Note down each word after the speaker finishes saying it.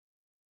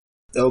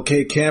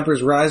Okay,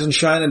 campers, rise and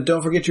shine, and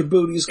don't forget your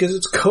booties, because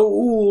it's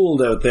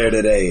cold out there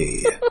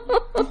today.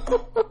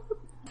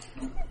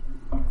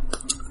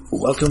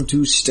 Welcome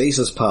to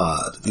Stasis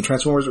Pod, the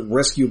Transformers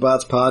Rescue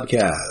Bots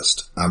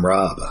podcast. I'm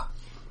Rob.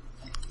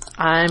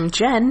 I'm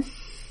Jen.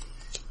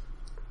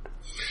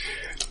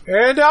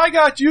 And I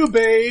got you,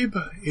 babe.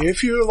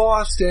 If you're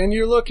lost and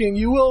you're looking,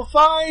 you will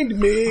find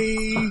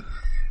me.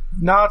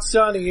 Not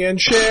Sonny and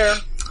Cher.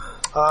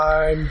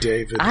 I'm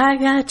David. I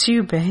got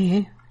you,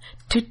 babe.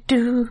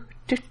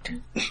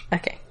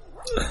 Okay,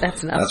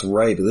 that's enough. That's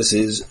right. This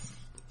is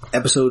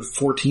episode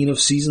 14 of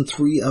season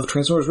 3 of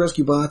Transformers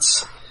Rescue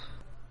Bots.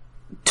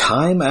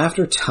 Time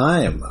After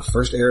Time.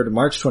 First aired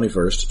March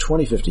 21st,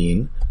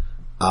 2015.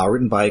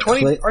 Written by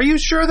Are you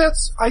sure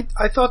that's...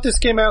 I thought this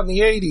came out in the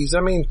 80s.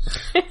 I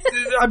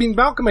mean,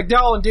 Malcolm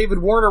McDowell and David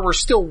Warner were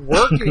still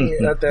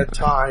working at that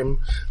time,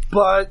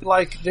 but,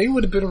 like, they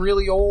would have been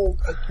really old.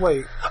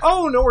 Wait.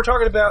 Oh, no, we're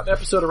talking about an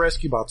episode of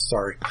Rescue Bots,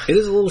 sorry. It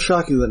is a little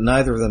shocking that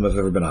neither of them have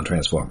ever been on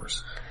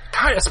Transformers.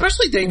 God,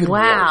 especially David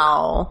Warner.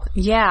 Wow.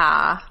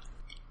 Yeah.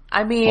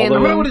 I mean...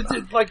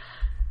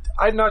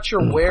 I'm not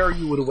sure where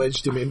you would have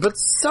wedged him in, but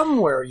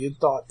somewhere you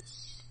thought...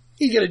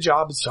 You get a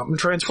job at something.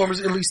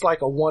 Transformers, at least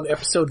like a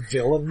one-episode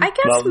villain. I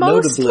guess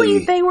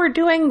mostly they were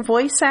doing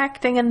voice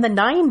acting in the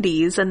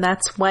 90s, and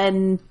that's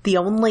when the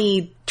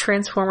only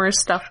Transformers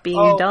stuff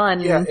being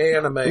done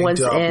anime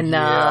was in,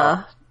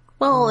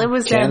 it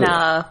was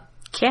Canada.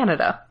 In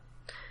Canada.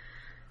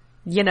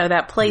 You know,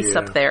 that place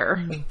up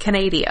there.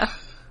 Canada.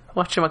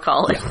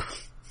 Whatchamacallit.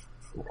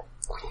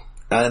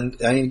 And,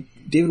 I mean,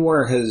 David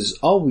Warner has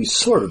always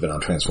sort of been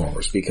on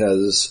Transformers,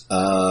 because,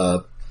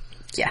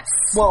 yes.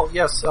 Well,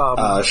 yes.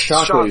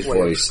 Shockwave's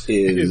voice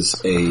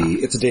it's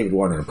a David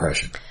Warner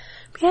impression.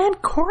 Man,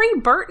 Corey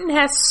Burton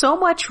has so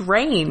much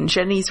range,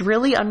 and he's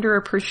really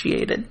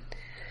underappreciated.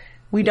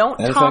 We don't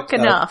talk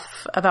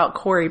enough about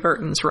Corey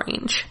Burton's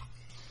range.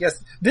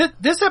 Yes,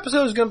 this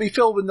episode is going to be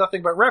filled with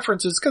nothing but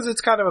references because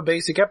it's kind of a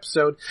basic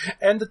episode,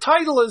 and the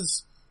title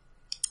is.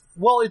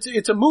 Well,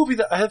 it's a movie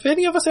that have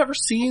any of us ever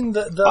seen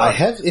the? I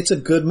have. It's a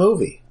good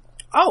movie.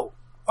 Oh,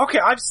 okay.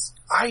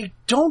 I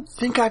don't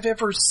think I've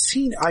ever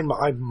seen... I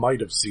might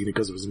have seen it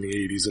because it was in the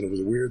 80s and it was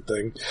a weird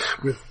thing.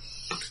 With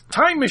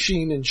Time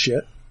Machine and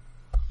shit.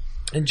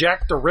 And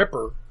Jack the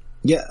Ripper.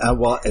 Yeah,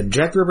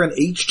 Jack the Ripper and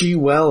H.G.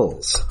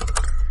 Wells.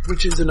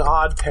 Which is an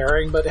odd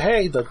pairing, but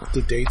hey, the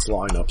dates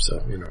line up,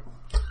 so, you know.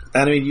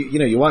 And I mean,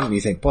 you watch it and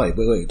you think, boy,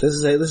 wait, this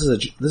is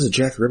a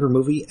Jack the Ripper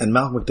movie and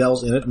Malcolm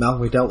McDowell's in it.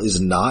 Malcolm McDowell is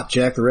not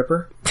Jack the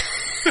Ripper?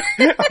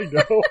 I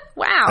know.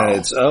 Wow. And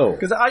it's,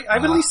 Because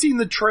I've at least seen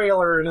the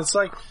trailer and it's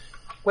like,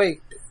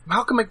 wait,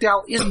 Malcolm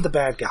McDowell isn't the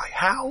bad guy.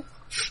 How?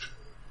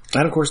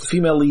 And of course, the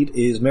female lead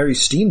is Mary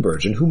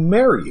Steenburgen, who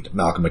married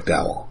Malcolm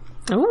McDowell.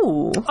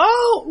 Ooh.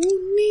 Oh,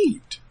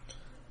 neat.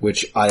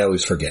 Which I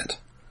always forget.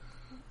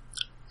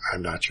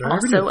 I'm not sure.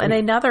 Also, in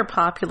another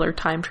popular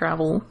time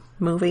travel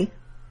movie.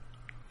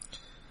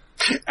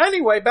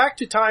 Anyway, back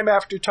to Time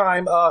After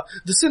Time.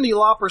 The Cyndi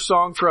Lauper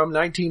song from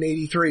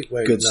 1983.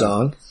 Good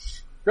song.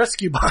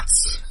 Rescue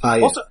Bots.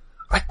 Also,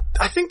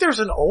 I think there's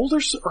an older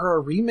or a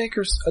remake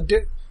or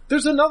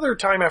there's another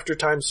Time After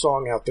Time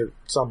song out there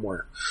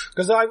somewhere.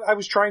 Because I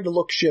was trying to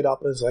look shit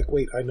up and I was like,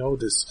 wait, I know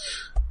this.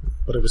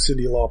 But it was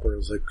Cyndi Lauper. It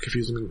was like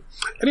confusing me.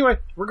 Anyway,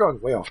 we're going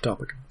way off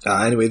topic.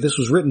 Anyway, this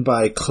was written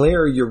by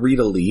Claire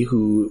Ureta Lee,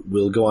 who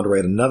will go on to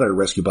write another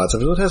Rescue Bots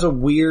episode. It has a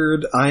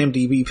weird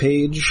IMDb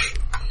page.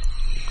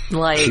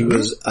 Like,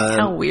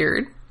 how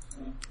weird.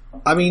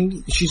 I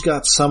mean, she's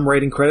got some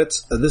writing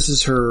credits.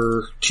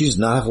 She does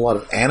not have a lot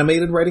of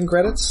animated writing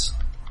credits.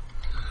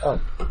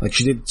 Oh. Like,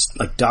 she did,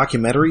 like,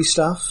 documentary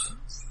stuff.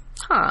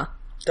 Huh.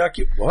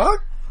 What?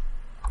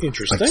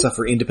 Interesting. Like, stuff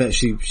for independent.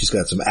 She's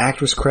got some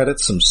actress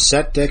credits, some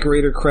set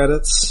decorator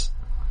credits.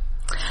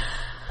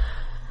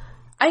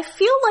 I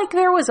feel like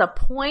there was a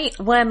point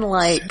when,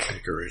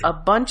 like, a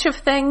bunch of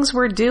things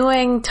were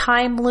doing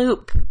time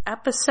loop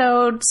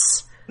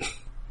episodes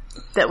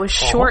that was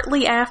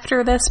shortly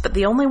after this, but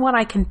the only one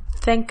I can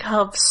think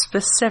of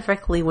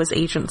specifically was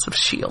Agents of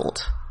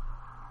S.H.I.E.L.D.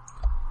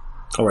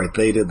 Alright,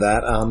 they did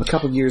that. A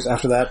couple of years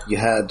after that, you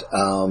had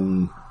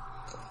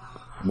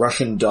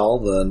Russian Doll,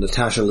 the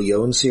Natasha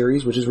Lyonne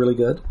series, which is really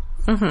good.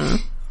 Mm-hmm.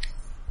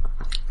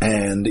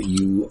 And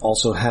you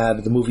also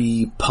had the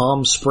movie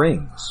Palm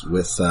Springs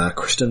with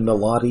Kristen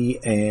Milotti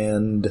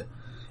and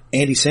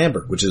Andy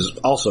Samberg, which is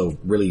also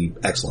really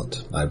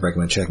excellent. I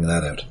recommend checking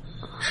that out.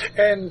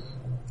 And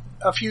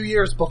a few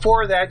years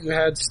before that, you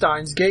had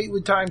Steins Gate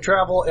with time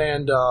travel,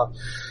 and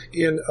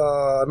in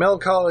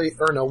Melancholy,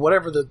 or no,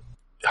 whatever the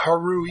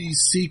Haruhi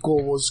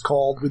sequel was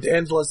called, with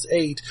Endless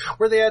 8,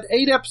 where they had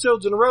 8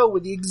 episodes in a row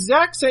with the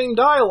exact same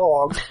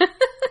dialogue,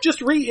 just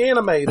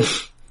reanimated.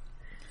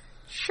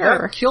 Sure.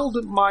 That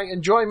killed my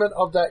enjoyment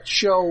of that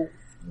show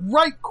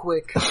right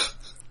quick.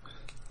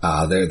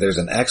 There's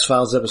an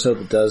X-Files episode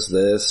that does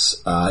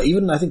this.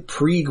 Even, I think,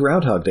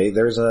 pre-Groundhog Day,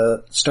 there's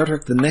a Star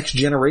Trek The Next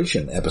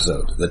Generation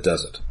episode that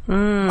does it.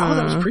 Oh,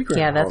 that was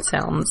pre-Groundhog. Yeah, that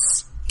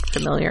sounds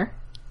familiar.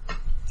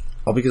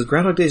 Oh, because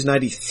Groundhog Day is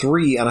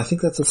 93, and I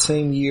think that's the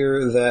same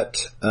year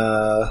that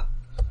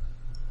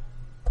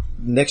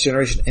Next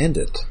Generation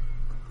ended.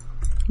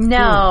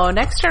 No,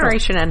 Next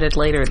Generation ended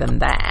later than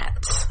that.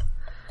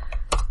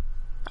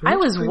 I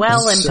was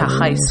well into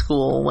high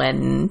school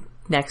when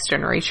Next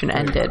Generation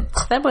ended.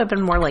 So that would have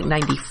been more like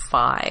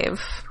 95.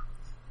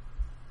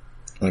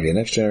 Okay,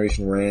 Next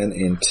Generation ran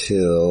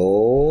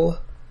until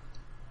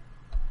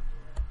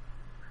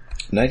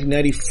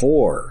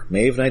 1994.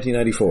 May of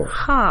 1994.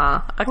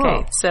 Huh.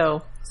 Okay,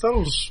 so...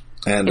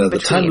 And the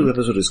time loop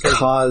episode is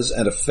Cause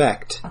and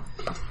Effect,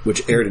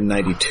 which aired in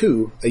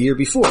 92, a year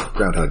before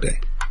Groundhog Day.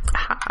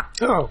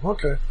 Oh,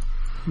 okay.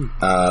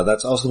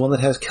 That's also the one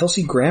that has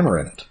Kelsey Grammer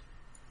in it.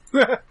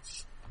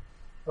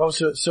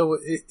 So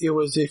it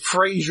was a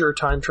Frasier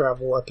time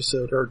travel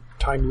episode, or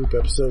time loop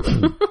episode.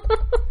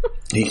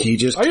 He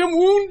just... I am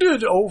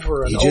wounded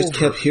over and over. He just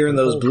kept hearing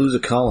those blues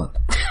of Colin.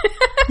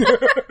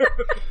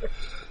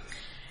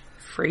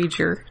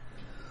 Frasier.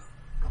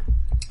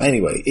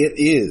 Anyway, it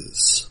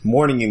is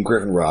morning in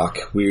Griffin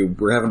Rock.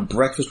 We're having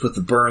breakfast with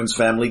the Burns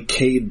family.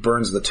 Cade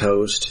burns the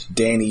toast.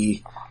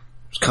 Danny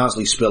is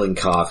constantly spilling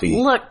coffee.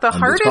 Look, the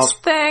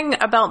hardest thing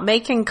about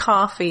making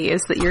coffee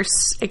is that you're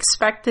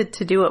expected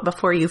to do it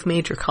before you've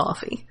made your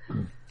coffee.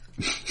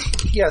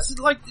 Yes,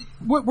 like,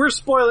 we're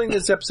spoiling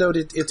this episode.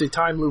 It's a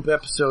time loop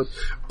episode.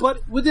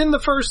 But within the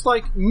first,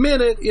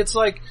 minute, it's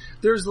like,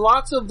 there's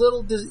lots of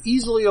little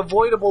easily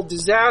avoidable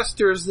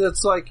disasters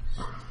that's like,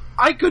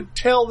 I could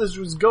tell this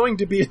was going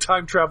to be a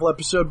time travel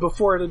episode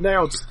before it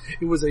announced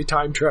it was a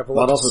time travel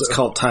episode. But also it's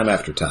called Time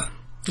After Time.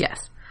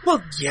 Yes.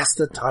 Well, yes,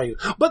 the title.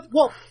 But,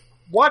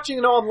 watching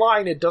it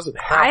online, it doesn't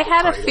have I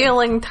had a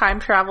feeling time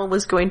travel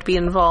was going to be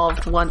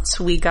involved once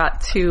we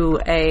got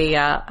to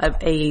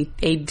a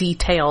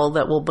detail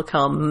that will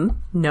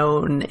become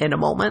known in a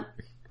moment.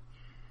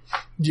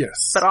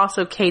 Yes. But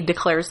also Cade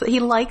declares that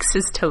he likes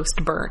his toast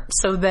burnt,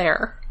 so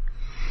there.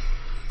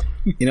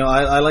 You know,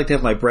 I like to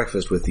have my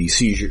breakfast with the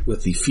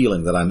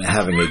feeling that I'm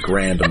having a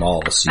grand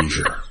mal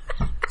seizure.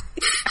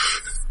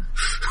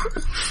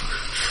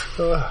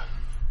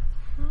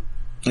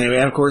 Anyway,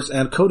 and of course,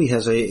 Cody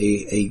has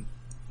a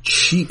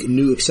chic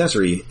new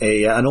accessory,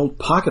 an old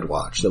pocket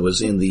watch that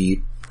was in the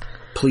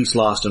Police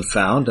Lost and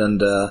Found,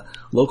 and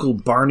local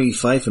Barney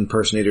Fife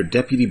impersonator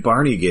Deputy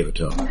Barney gave it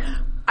to him.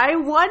 I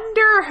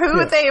wonder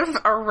who they've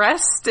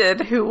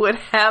arrested who would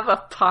have a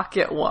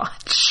pocket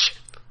watch.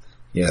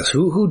 Yes,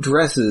 who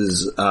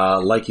dresses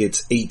like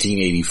it's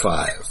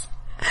 1885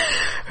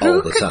 all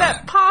who the could time?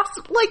 That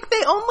possibly?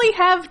 They only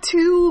have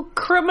 2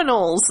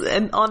 criminals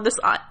on this.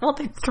 Well,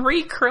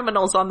 3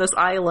 criminals on this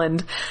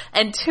island,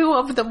 and 2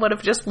 of them would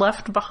have just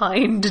left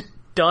behind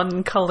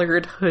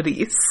dun-colored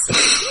hoodies.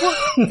 Well,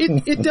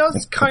 it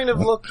does kind of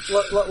look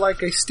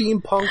like a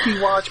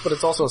steampunky watch, but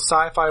it's also a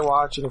sci-fi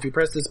watch, and if you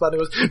press this button,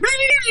 it goes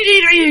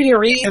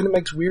and it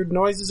makes weird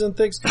noises and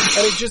things, and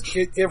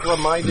it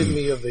reminded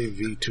me of a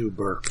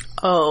VTuber.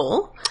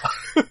 Oh.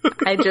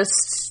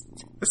 It's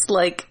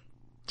like,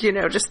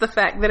 just the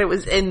fact that it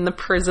was in the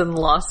prison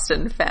Lost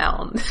and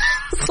Found.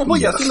 Well,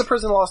 yes, in the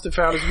prison Lost and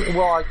Found.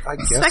 I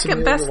guess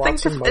second best thing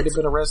Watson might have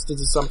been arrested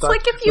at some time,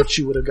 but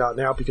she would have gotten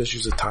out because she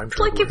was a time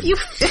traveler. Like if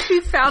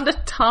you found a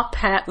top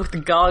hat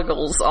with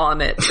goggles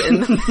on it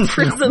in the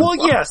prison. Well,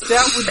 yes,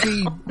 that would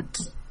be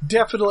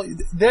definitely.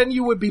 Then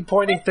you would be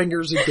pointing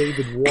fingers at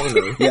David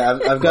Warner. Yeah,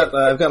 I've got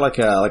like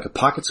a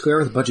pocket square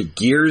with a bunch of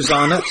gears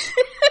on it.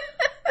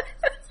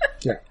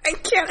 Yeah. I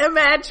can't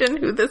imagine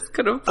who this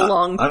could have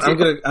belonged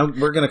to.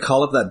 We're gonna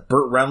call up that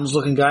Burt Reynolds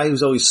looking guy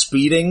who's always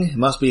speeding. It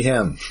must be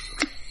him.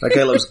 That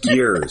guy loves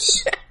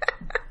gears.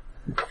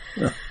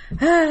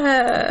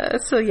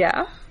 So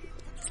yeah.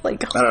 It's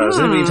like, I don't know, has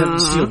anybody attempted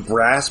to steal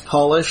brass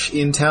polish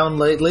in town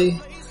lately?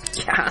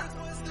 Yeah.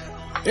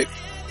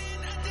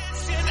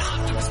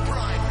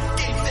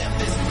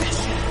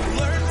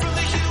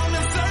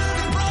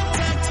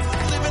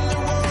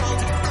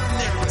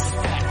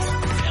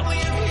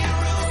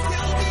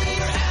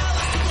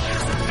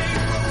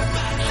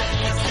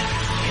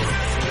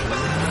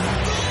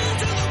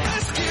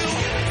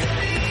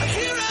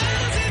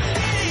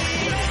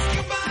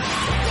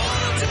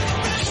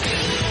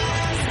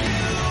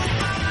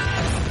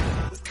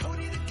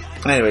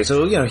 Anyway,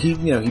 so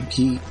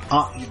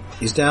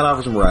his dad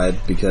offers him a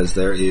ride because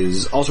there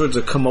is all sorts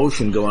of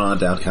commotion going on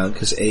downtown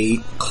because a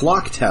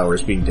clock tower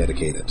is being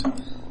dedicated.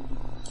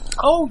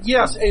 Oh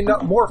yes, and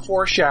more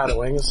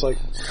foreshadowing. It's like,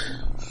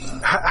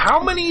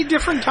 how many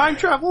different time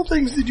travel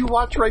things did you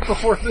watch right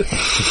before this?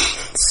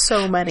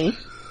 So many.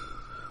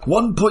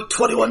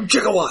 1.21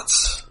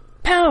 gigawatts.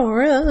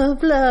 Power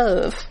of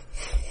love.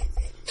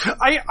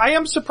 I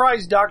am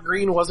surprised Doc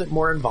Green wasn't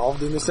more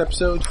involved in this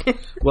episode.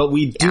 Well,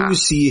 we do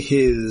see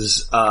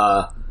his, see his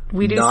time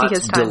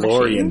DeLorean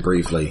machine.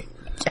 Briefly.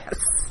 Yes.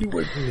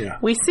 Yeah.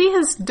 We see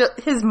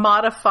his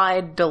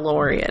modified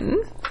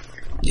DeLorean.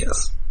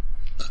 Yes.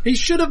 He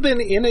should have been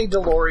in a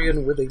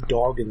DeLorean with a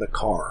dog in the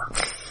car.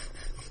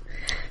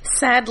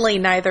 Sadly,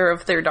 neither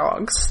of their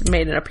dogs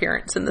made an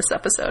appearance in this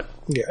episode.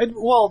 Yeah,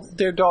 well,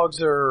 their dogs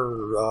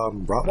are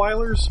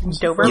Rottweilers?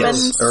 Dobermans?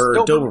 Yes, or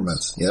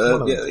Dobermans.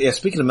 Yeah,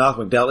 speaking of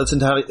Malcolm McDowell,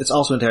 it's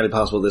also entirely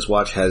possible this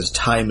watch has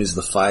Time is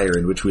the Fire,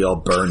 in which we all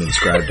burn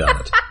inscribed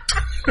on it.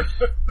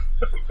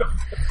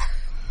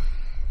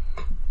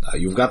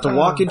 You've got to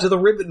walk into the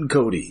ribbon,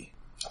 Cody.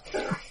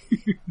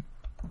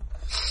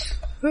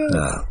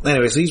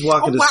 Anyway, so he's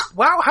walking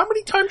wow, how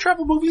many time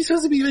travel movies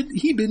has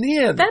he been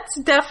in? That's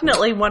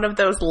definitely one of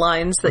those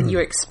lines that you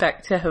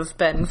expect to have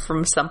been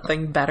from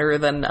something better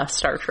than a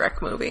Star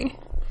Trek movie.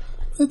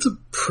 It's a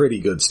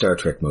pretty good Star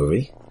Trek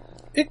movie.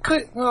 It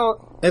could,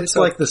 well... It's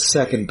like the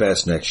second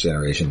best Next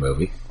Generation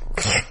movie.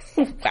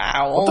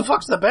 Wow. What the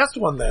fuck's the best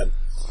one, then?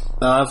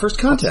 First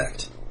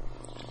Contact.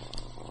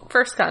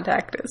 First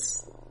Contact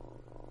is...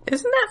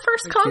 Isn't that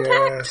First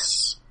Contact?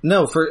 Yes.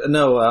 No,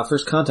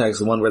 First Contact is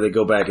the one where they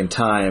go back in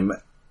time,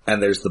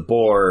 and there's the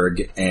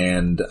Borg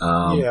and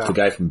the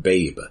guy from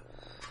Babe.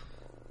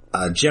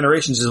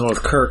 Generations is one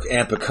with Kirk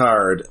and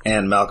Picard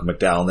and Malcolm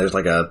McDowell, and there's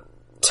like a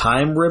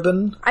time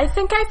ribbon. I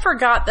think I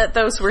forgot that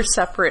those were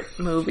separate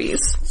movies.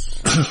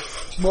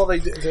 Well,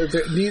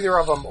 neither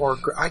of them are...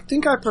 I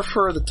think I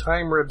prefer the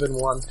time ribbon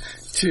one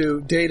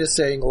to Data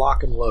saying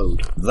lock and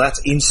load. That's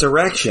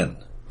Insurrection.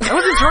 That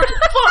was Insurrection?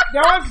 Fuck,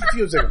 now I'm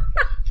confusing them.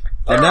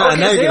 And now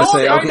you're going to say,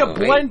 they all kind of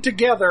blend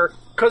together,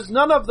 because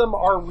none of them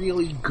are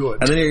really good.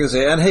 And then you're going to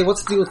say, and hey,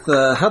 what's the deal with,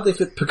 how'd they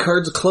fit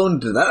Picard's clone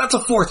into that? That's a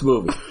fourth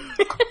movie.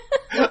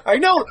 I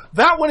know,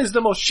 that one is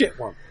the most shit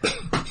one.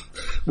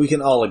 We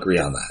can all agree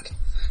on that.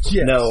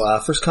 Yes. No,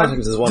 First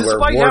Contact is the one where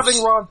Despite Worf's...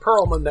 having Ron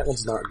Perlman, that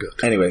one's not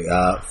good. Anyway,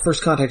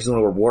 First Contact is the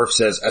one where Worf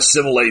says,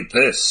 assimilate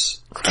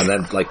this, and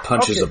then,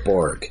 punches a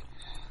Borg.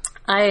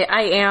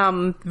 I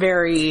am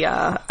very,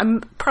 I'm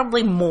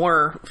probably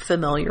more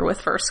familiar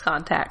with First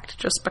Contact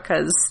just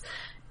because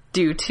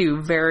due to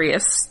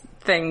various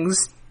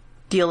things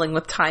dealing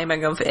with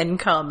timing of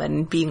income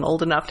and being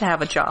old enough to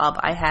have a job,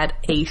 I had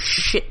a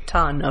shit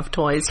ton of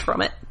toys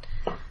from it.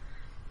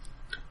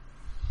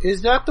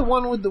 Is that the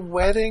one with the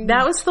wedding?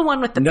 That was the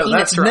one with the penis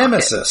that's rocket.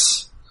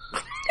 Nemesis.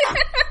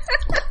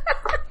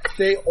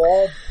 They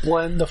all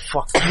blend the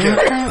fuck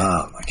together.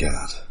 Oh my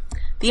god.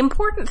 The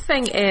important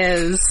thing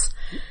is...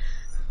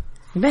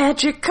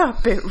 Magic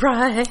carpet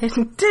ride.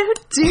 Do,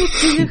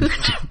 do,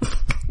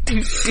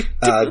 do.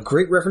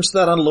 Great reference to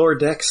that on Lower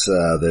Decks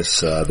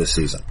this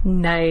season.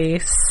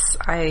 Nice.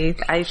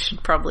 I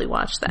should probably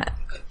watch that.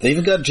 They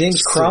even got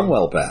James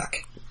Cromwell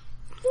back.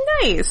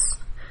 Nice.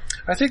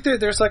 I think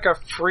there's like a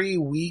free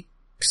week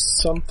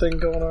something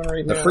going on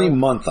right now. A free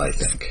month, I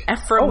think.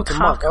 Ephraim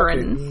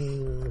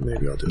Cochrane. Okay.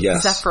 Maybe I'll do it.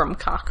 Yes. Zephram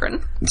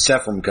Cochrane.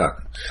 Zephram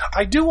Cochrane.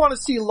 I do want to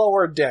see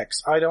Lower Decks.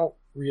 I don't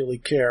really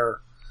care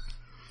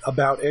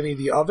about any of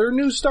the other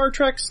new Star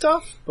Trek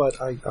stuff, but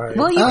well, you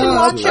can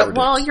watch it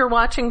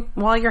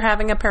while you're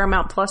having a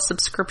Paramount Plus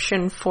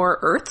subscription for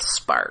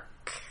Earthspark.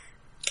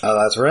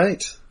 Oh, that's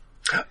right.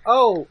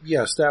 Oh,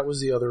 yes, that was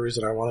the other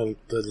reason I wanted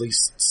to at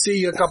least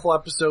see a couple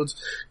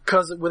episodes,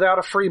 because without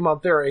a free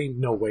month, there ain't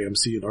no way I'm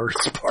seeing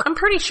Earthspark. I'm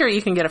pretty sure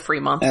you can get a free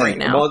month right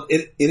now. Well,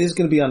 it is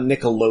going to be on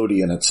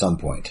Nickelodeon at some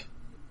point.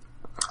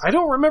 I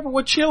don't remember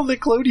what channel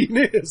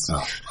Nickelodeon is.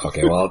 Oh,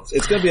 okay. Well,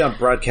 it's going to be on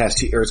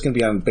broadcast, or it's going to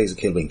be on basic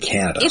cable in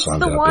Canada. It's so I'm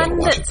the going to be able one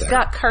to watch that's it there.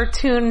 got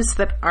cartoons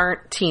that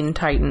aren't Teen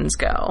Titans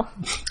Go.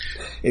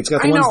 It's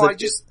got the ones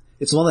that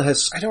it's the one that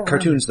has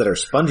cartoons that are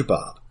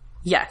SpongeBob.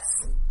 Yes.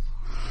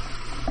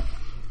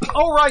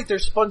 Oh, right,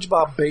 there's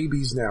SpongeBob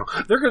babies now.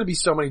 There are going to be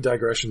so many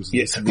digressions.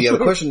 Yes. The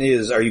question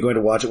is, are you going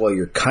to watch it while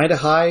you're kind of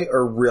high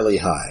or really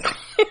high?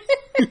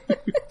 If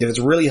it's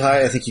really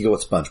high, I think you go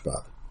with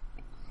SpongeBob.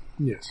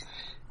 Yes.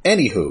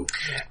 Anyway,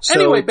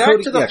 back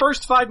to the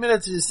first 5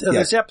 minutes of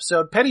this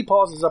episode. Penny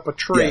pauses up a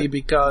tree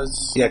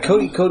because... Yeah,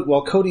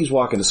 while Cody's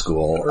walking to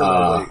school,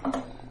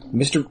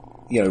 Mr.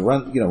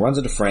 runs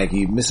into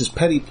Frankie, Mr.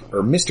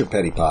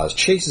 Pettypaws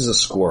chases a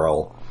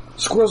squirrel.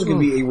 Squirrels are going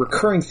to be a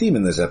recurring theme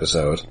in this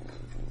episode.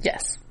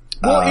 Yes.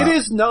 Well, it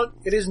is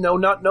No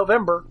Nut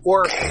November,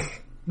 or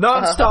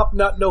Non-Stop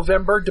Nut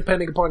November,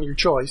 depending upon your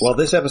choice. Well,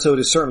 this episode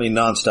is certainly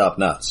non-stop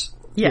nuts.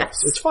 Yes.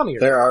 It's funnier.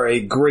 There are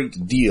a great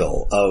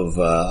deal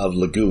of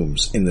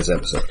legumes in this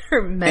episode. There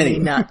are many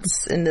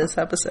nuts in this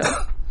episode.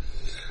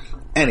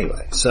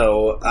 Anyway,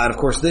 so, and of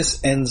course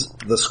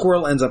the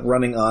squirrel ends up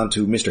running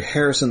onto Mr.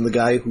 Harrison, the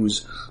guy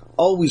who's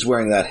always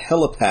wearing that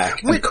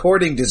helipack and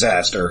courting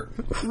disaster.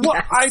 Well,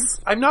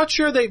 I'm not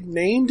sure they've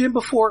named him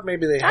before.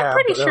 Maybe they have. I'm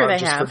pretty sure they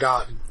just have.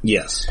 Forgotten.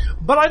 Yes.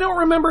 But I don't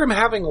remember him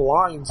having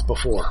lines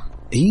before.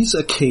 He's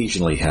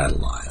occasionally had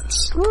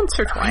lines. Once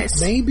or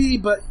twice. Maybe,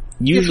 but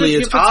usually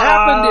if it's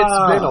happened,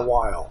 it's been a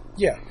while.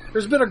 Yeah.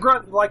 There's been a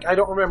grunt, I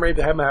don't remember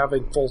him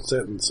having full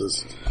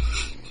sentences.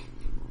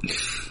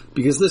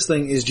 Because this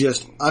thing is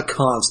just a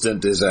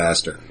constant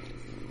disaster.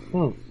 I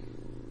mean,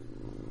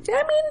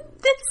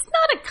 it's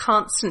not a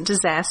constant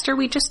disaster.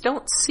 We just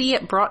don't see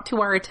it brought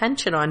to our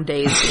attention on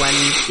days when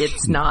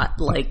it's not,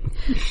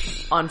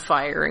 on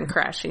fire and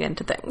crashing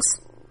into things.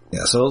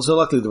 Yeah, so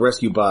luckily the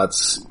rescue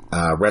bots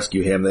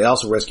rescue him. They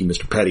also rescue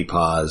Mr.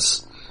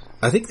 Pettypaws.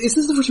 I think, is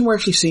this the first time we're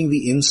actually seeing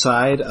the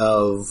inside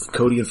of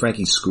Cody and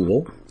Frankie's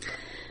school?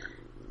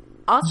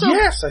 Also,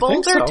 yes,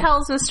 Boulder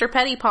tells Mr.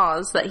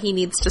 Pettypaws that he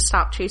needs to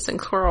stop chasing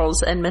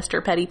squirrels, and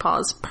Mr.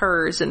 Pettypaws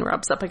purrs and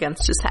rubs up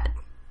against his head.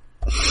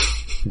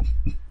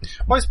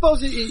 Well, I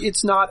suppose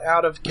it's not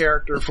out of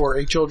character for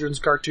a children's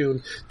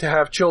cartoon to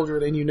have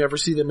children and you never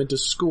see them into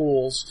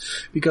schools,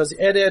 because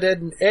Ed,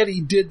 and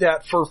Eddie did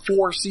that for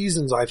 4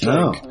 seasons, I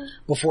think,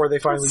 before they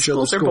finally showed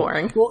the school. Schools are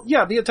boring. Well,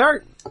 yeah, the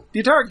entire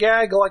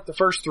gag, like the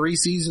first 3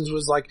 seasons,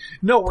 was like,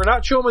 no, we're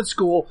not showing them at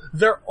school.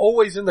 They're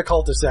always in the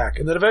cul-de-sac.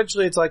 And then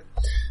eventually it's like,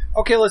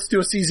 okay, let's do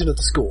a season at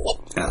the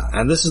school.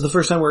 And this is the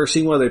first time we're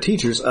seeing one of their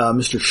teachers,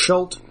 Mr.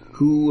 Schultz,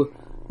 who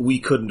we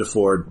couldn't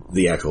afford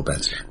the actual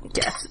Ben Stein.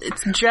 Yes,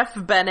 it's Jeff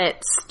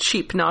Bennett's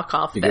cheap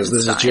knockoff because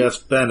Ben Stein. This is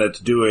Jeff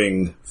Bennett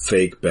doing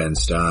fake Ben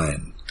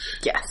Stein.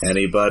 Yes.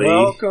 Anybody?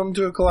 Welcome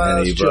to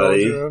class,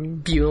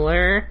 children.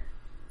 Bueller.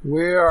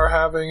 We are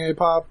having a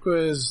pop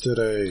quiz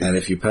today. And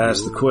if you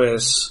pass the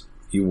quiz,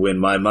 you win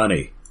my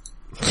money.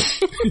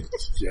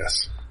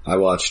 Yes. I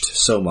watched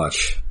so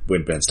much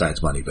Win Ben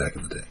Stein's Money back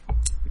in the day.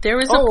 There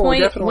was a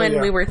point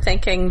when we were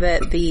thinking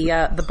that the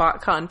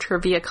BotCon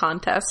trivia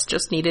contest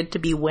just needed to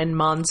be Win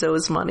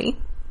Monzo's money.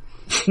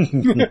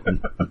 Yeah.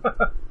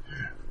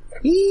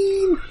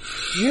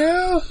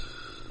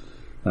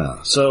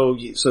 So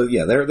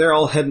yeah, they're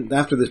all heading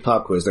after this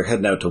pop quiz. They're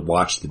heading out to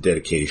watch the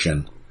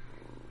dedication.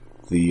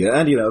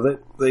 And you know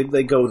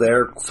they go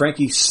there.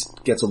 Frankie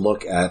gets a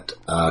look at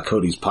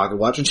Cody's pocket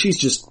watch, and she's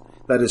just,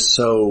 that is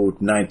so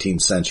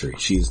 19th century.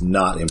 She's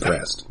not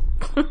impressed.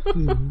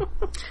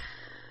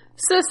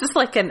 So is this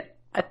like an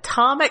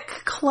atomic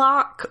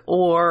clock,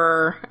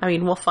 or, I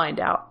mean, we'll find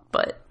out,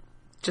 but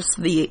just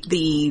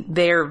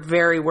they're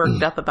very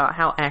worked up about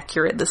how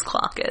accurate this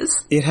clock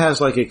is. It has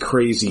like a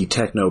crazy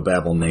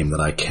techno-babble name that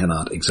I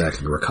cannot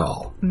exactly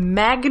recall.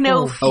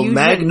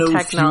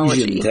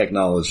 Magnofusion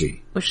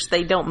technology. Which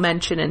they don't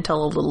mention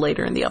until a little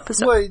later in the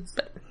episode. Well,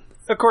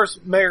 of course,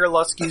 Mayor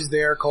Lusky's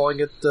there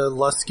calling it the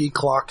Lusky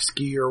Clock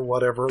Ski or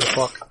whatever the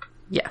fuck.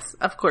 Yes,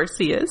 of course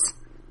he is.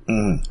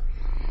 Mm.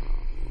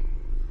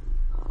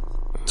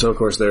 So, of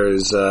course, there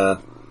is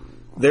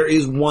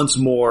once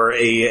more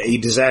a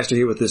disaster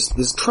here with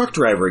this truck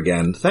driver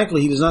again.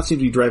 Thankfully, he does not seem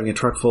to be driving a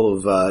truck full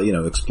of,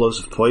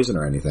 explosive poison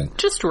or anything.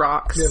 Just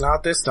rocks. Yeah,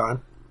 not this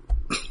time.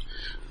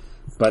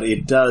 But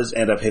it does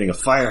end up hitting a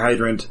fire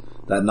hydrant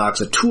that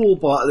knocks a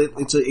toolbox.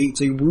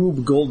 It's a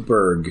Rube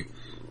Goldberg.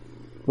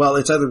 Well,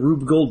 it's either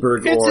Rube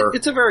Goldberg or...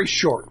 It's a very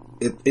short.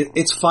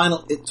 It's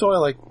final... So I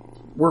like...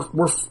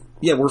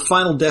 We're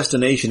final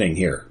destinationing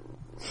here.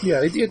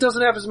 Yeah, it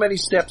doesn't have as many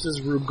steps as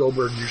Rube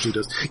Goldberg usually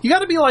does. You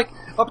gotta be like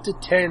up to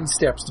 10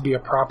 steps to be a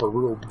proper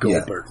Rube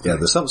Goldberg. Yeah,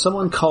 there's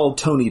someone called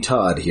Tony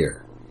Todd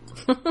here.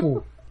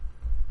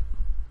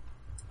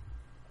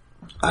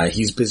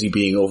 He's busy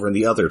being over in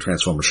the other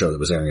Transformers show that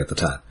was airing at the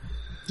time.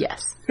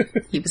 Yes,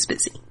 he was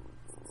busy.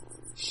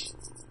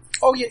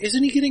 Oh yeah,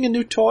 isn't he getting a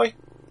new toy?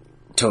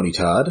 Tony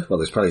Todd? Well,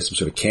 there's probably some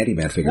sort of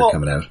Candyman figure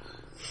coming out.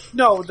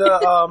 No, the,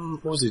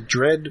 what was it,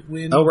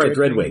 Dreadwing? Oh, right,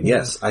 Dreadwing,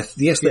 yes.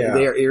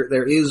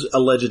 There is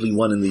allegedly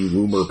one in the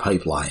rumor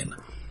pipeline.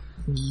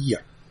 Yeah.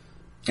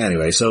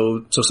 Anyway, so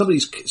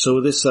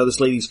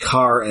this lady's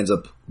car ends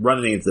up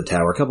running into the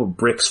tower. A couple of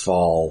bricks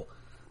fall.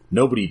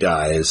 Nobody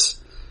dies.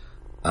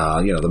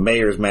 The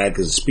mayor's mad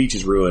because his speech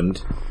is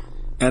ruined.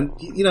 And,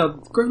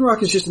 Grim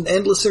Rock is just an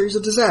endless series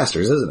of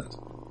disasters, isn't it?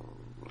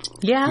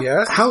 Yeah.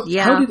 Yes. How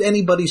did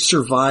anybody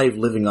survive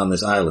living on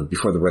this island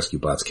before the rescue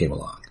bots came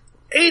along?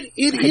 It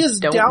is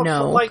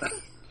doubtful. Like,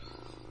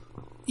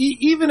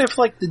 even if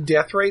the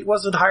death rate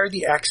wasn't higher,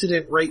 the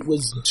accident rate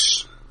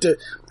was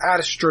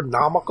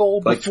astronomical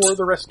before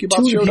the rescue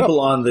bots showed up. 2 people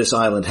on this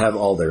island have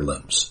all their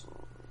limbs.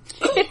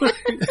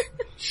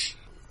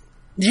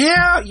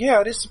 Yeah,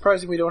 it is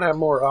surprising we don't have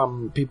more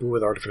people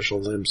with artificial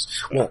limbs.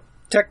 Well,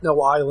 Techno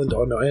Island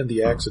and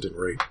the accident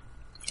rate.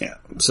 Yeah.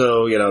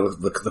 So,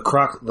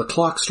 the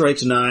clock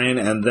strikes 9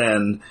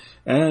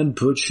 and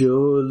put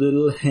your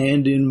little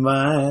hand in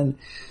mine.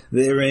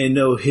 There ain't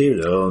no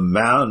hill or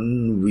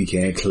mountain we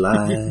can't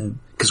climb.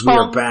 Because we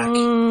are back.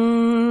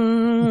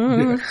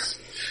 Yes.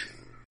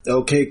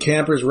 Okay,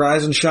 campers,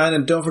 rise and shine,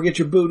 and don't forget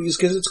your booties,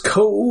 because it's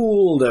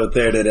cold out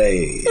there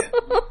today.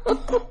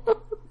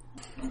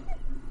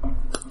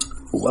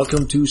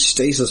 Welcome to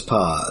Stasis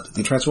Pod,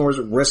 the Transformers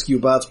Rescue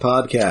Bots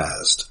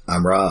podcast.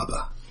 I'm Rob.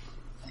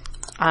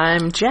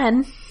 I'm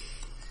Jen.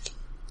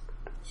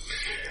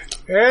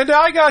 And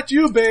I got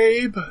you,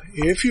 babe.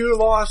 If you're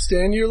lost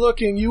and you're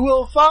looking, you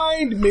will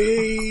find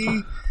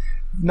me.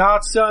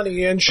 Not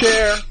Sonny and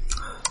Cher.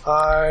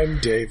 I'm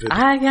David.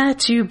 I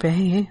got you,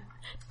 babe.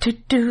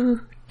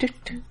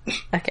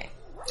 Okay.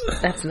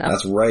 That's enough.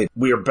 That's right.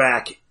 We are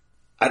back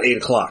at 8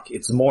 o'clock.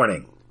 It's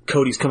morning.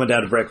 Cody's coming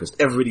down to breakfast.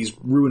 Everybody's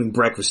ruining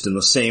breakfast in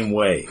the same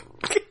way.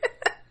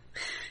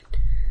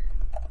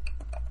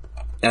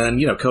 And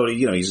then, Cody,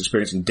 he's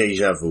experiencing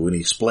deja vu and he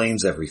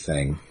explains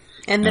everything.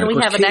 And then we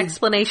have an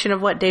explanation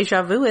of what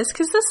deja vu is,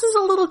 because this is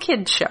a little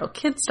kid show.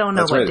 Kids don't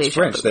know what deja vu is. That's right, it's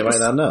French. They might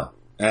not know.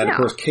 And, of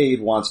course,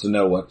 Cade wants to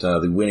know what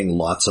the winning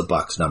lots of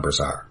bucks numbers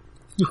are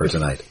for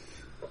tonight.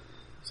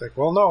 It's like,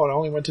 well, no, it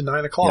only went to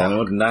 9 o'clock. Yeah, it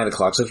went to 9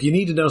 o'clock. So if you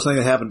need to know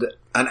something that happened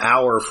an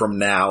hour from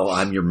now,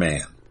 I'm your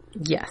man.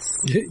 Yes.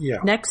 Yeah.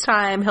 Next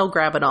time, he'll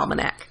grab an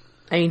almanac.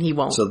 I mean, he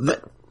won't. So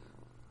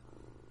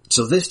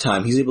this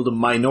time, he's able to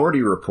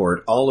minority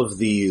report all of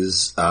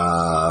these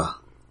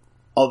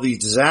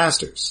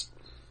disasters.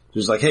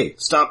 He's like, hey,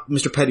 stop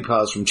Mr.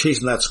 Pettypaws from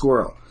chasing that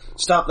squirrel.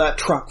 Stop that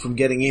truck from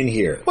getting in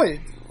here.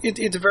 Wait,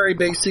 it's a very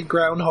basic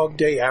Groundhog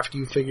Day after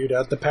you figured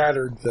out the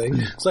pattern thing.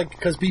 It's like,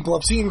 because people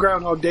have seen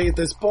Groundhog Day at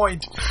this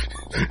point.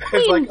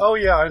 It's like, oh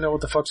yeah, I know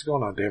what the fuck's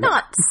going on, damn it.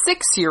 Not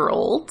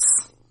 6-year-olds.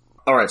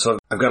 Alright, so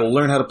I've got to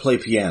learn how to play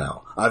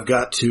piano. I've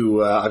got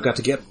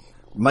to get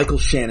Michael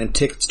Shannon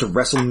tickets to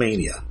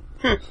WrestleMania.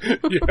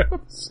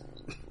 Yes.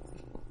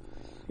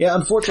 Yeah,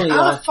 unfortunately...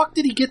 How the fuck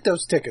did he get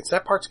those tickets?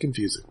 That part's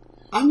confusing.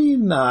 I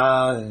mean,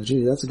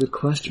 gee, that's a good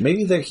question.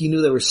 Maybe that he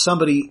knew there was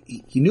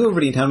somebody, he knew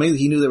everybody in town, maybe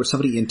he knew there was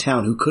somebody in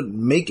town who couldn't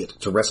make it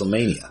to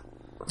WrestleMania.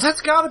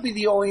 That's gotta be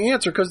the only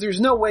answer, because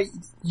there's no way,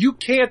 you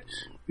can't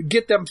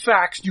get them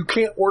faxed, you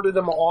can't order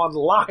them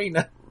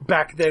online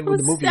back then when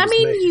the movie was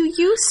made. You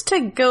used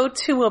to go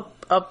to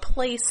a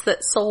place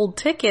that sold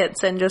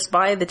tickets and just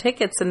buy the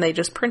tickets and they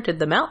just printed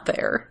them out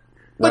there.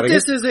 But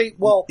this is I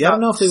don't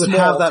know if they would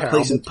have that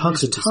place in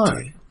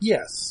Punxsutawney.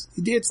 Yes.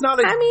 It's not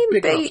a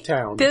big enough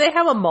town. Do they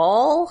have a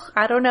mall?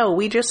 I don't know.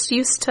 We just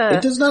used to...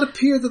 It does not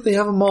appear that they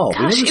have a mall.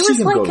 Gosh, we never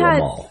see them go to a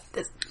mall.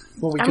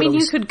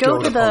 You could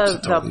go to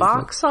the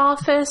box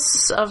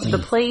office of the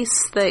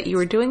place that you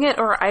were doing it,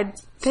 or I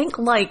think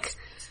like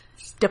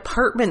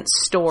department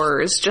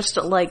stores, just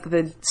at like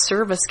the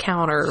service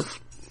counter.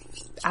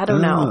 I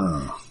don't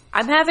know.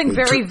 I'm having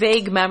very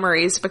vague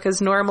memories because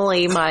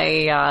normally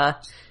my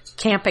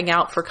camping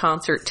out for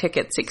concert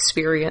tickets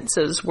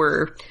experiences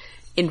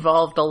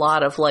involved a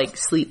lot of like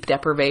sleep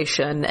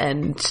deprivation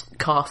and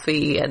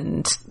coffee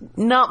and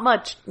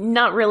not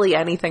really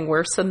anything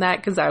worse than that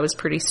because I was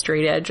pretty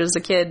straight edge as a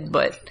kid,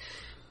 but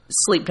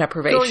sleep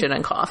deprivation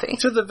and coffee.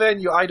 To the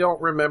venue, I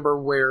don't remember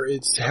where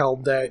it's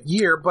held that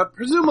year, but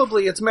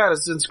presumably it's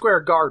Madison Square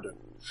Garden.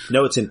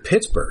 No, it's in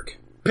Pittsburgh.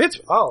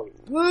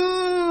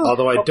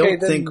 Although I don't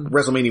think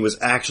WrestleMania was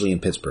actually in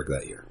Pittsburgh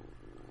that year.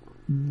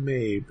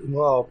 Maybe.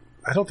 Well,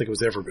 I don't think it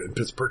was ever been in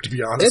Pittsburgh, to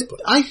be honest.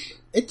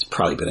 It's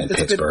probably been in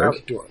Pittsburgh.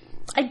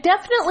 I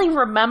definitely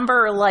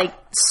remember, like,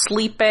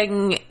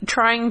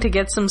 trying to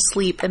get some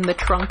sleep in the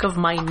trunk of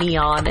my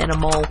Neon in a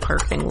mall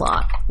parking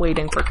lot,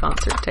 waiting for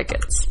concert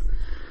tickets.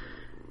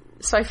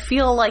 So I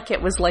feel like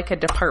it was like a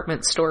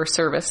department store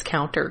service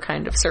counter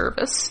kind of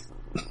service.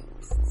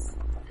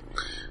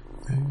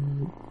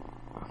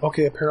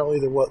 Okay, apparently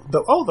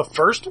the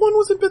first one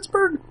was in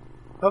Pittsburgh?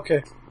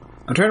 Okay.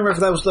 I'm trying to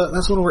remember if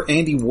that's one where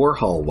Andy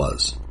Warhol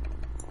was.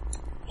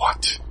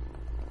 What?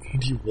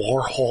 Andy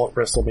Warhol at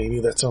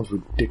WrestleMania? That sounds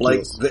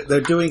ridiculous. Like,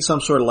 they're doing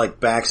some sort of, like,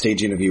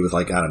 backstage interview with,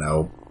 like, I don't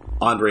know,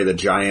 Andre the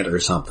Giant or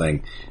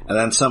something, and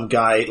then some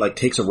guy, like,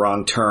 takes a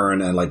wrong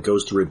turn and, like,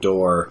 goes through a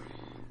door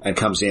and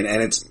comes in,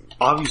 and it's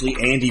obviously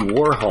Andy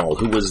Warhol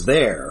who was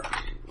there.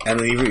 And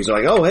then he's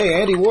like, oh,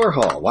 hey, Andy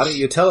Warhol, why don't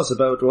you tell us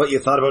about what you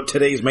thought about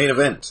today's main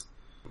event?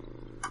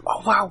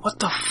 Oh, wow, what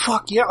the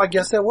fuck? Yeah, I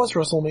guess that was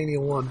WrestleMania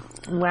 1.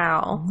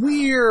 Wow.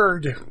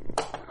 Weird.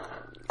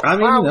 I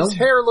mean, his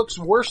hair looks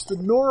worse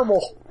than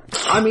normal.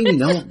 I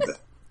mean,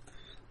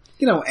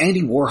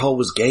 Andy Warhol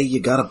was gay. You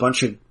got a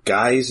bunch of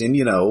guys in,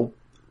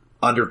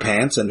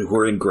 underpants and who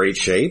are in great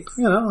shape.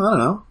 I don't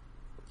know.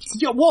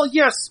 Yeah, well,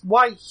 yes,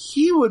 why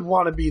he would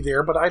want to be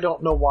there, but I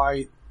don't know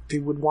why they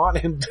would want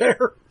him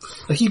there.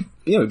 He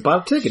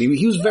bought a ticket.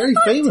 He was very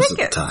famous at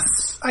the time.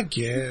 I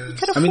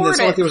guess. I mean, it's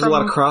not like there was a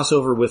lot of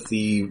crossover with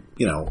the,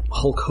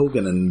 Hulk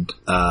Hogan and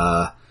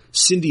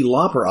Cyndi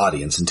Lauper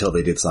audience until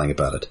they did something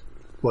about it.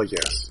 Well,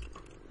 yes.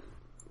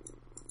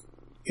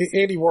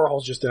 Andy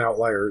Warhol's just an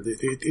outlier.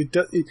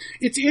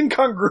 It's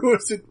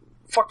incongruous. It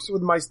fucks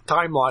with my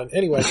timeline.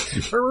 Anyway.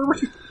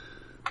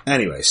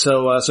 Anyway,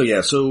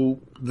 so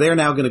they're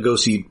now going to go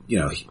see,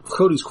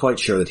 Cody's quite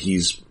sure that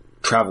he's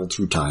traveled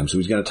through time, so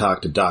he's going to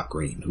talk to Doc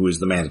Green, who is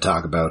the man to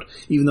talk about,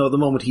 even though at the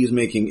moment he's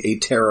making a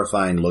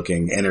terrifying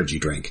looking energy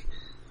drink.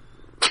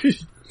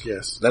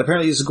 Yes. That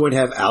apparently is going to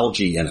have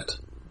algae in it.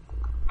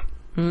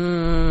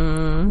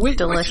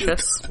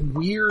 Delicious.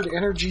 Weird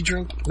energy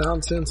drink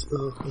nonsense.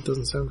 It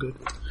doesn't sound good.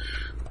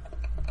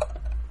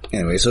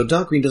 Anyway, so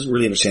Doc Green doesn't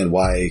really understand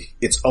why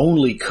it's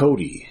only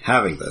Cody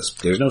having this.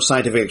 There's no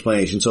scientific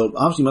explanation, so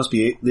obviously must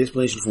be the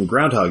explanation from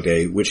Groundhog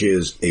Day, which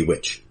is a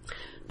witch.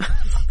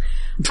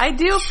 I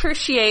do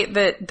appreciate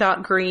that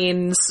Doc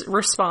Green's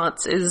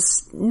response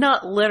is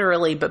not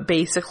literally, but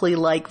basically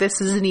like,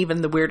 this isn't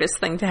even the weirdest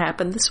thing to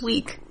happen this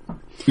week.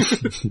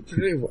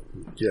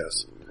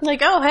 Yes.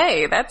 Like, oh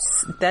hey,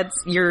 that's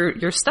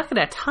you're stuck in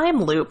a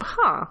time loop,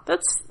 huh?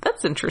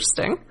 That's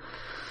interesting.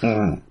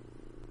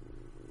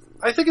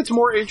 I think it's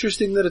more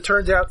interesting that it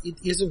turns out it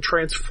isn't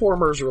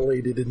Transformers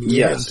related in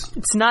the end.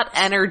 It's not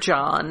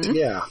Energon.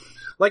 Yeah.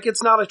 Like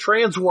it's not a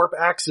transwarp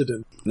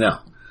accident. No.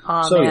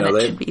 Oh man,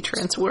 it should be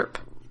transwarp.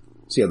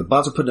 So yeah, the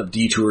bots are putting up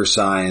detour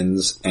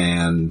signs,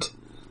 and,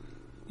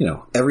 you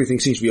know, everything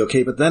seems to be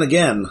okay, but then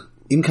again,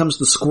 in comes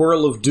the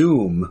Squirrel of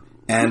Doom,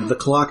 and the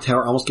clock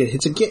tower almost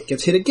gets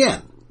hit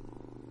again.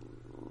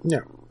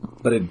 Yeah.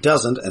 But it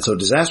doesn't, and so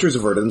disaster is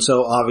averted, and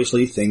so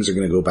obviously things are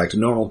going to go back to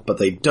normal, but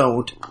they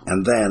don't,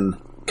 and then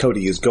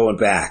Cody is going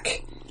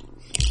back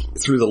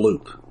through the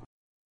loop.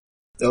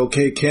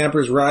 Okay,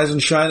 campers, rise and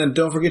shine, and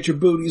don't forget your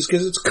booties,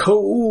 because it's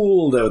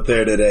cold out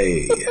there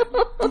today.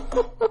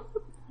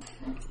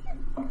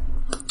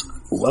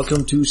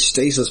 Welcome to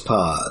Stasis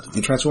Pod,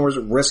 the Transformers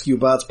Rescue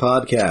Bots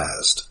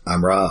podcast.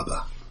 I'm Rob.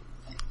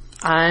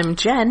 I'm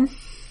Jen.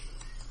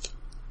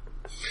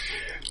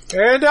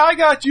 And I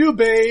got you,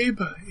 babe.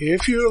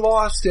 If you're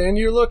lost and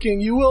you're looking,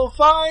 you will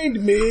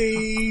find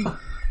me.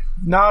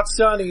 Not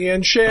Sonny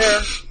and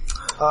Cher.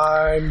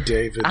 I'm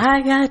David.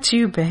 I got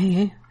you,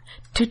 babe.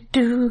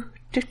 Do.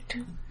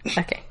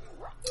 Okay,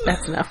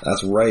 that's enough.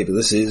 That's right.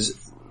 This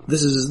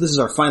is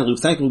our final loop.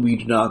 Thankfully, we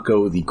do not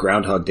go the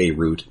Groundhog Day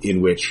route,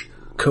 in which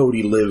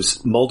Cody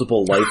lives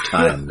multiple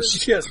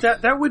lifetimes. Yes,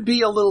 that would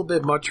be a little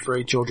bit much for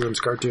a children's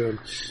cartoon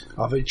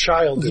of a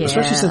child. Yeah.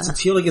 Especially since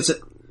he only gets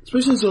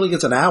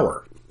an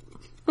hour.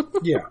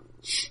 Yeah.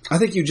 I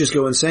think you just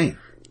go insane.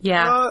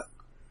 Yeah.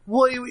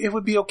 Well, it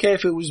would be okay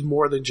if it was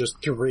more than just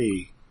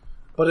 3.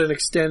 But an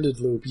extended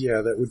loop,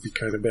 yeah, that would be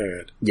kind of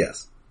bad.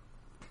 Yes.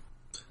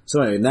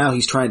 So anyway, now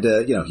he's trying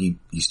to,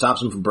 he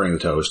stops him from burning the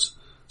toast,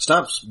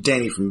 stops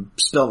Danny from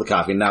spilling the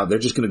coffee, and now they're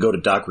just going to go to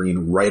Doc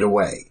Green right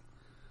away.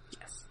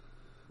 Yes.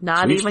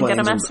 Not even going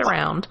to mess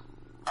around.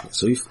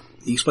 So he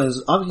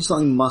explains, obviously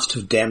something must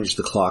have damaged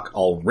the clock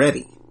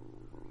already.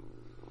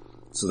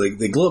 So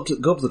they go up to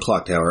the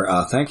clock tower.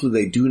 Thankfully,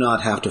 they do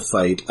not have to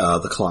fight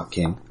the Clock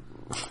King.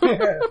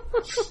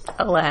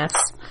 Alas,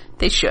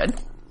 they should.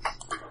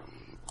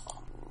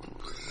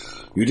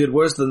 You did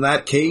worse than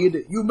that,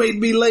 Cade. You made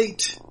me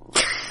late.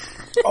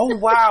 Oh,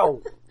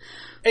 wow.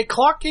 A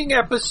Clock King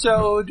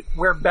episode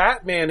where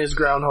Batman is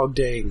Groundhog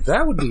Day.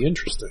 That would be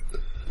interesting.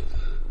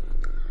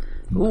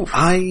 Oof.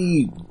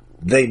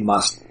 They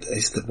must.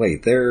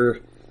 Wait,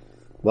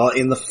 well,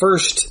 in the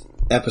first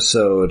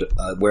episode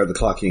where the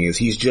Clock King is,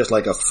 he's just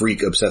like a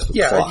freak obsessed with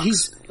clocks. Yeah,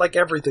 he's like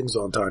everything's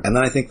on time. And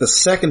then I think the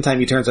second time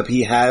he turns up,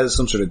 he has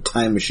some sort of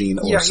time machine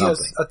or something. Yeah, he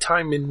has a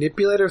time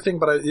manipulator thing,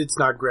 but it's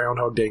not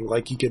Groundhog Day.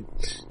 Like, he could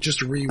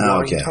just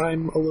rewind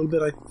time a little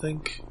bit, I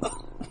think.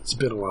 It's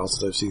been a while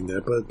since I've seen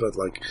that, but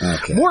like,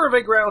 more of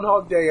a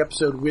Groundhog Day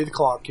episode with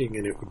Clock King,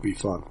 and it would be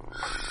fun.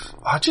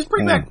 Just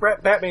bring back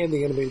Batman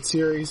the Animated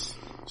Series.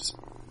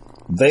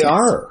 They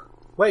are.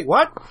 Wait,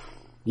 what?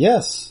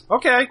 Yes.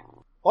 Okay.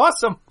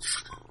 Awesome.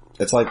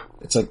 It's like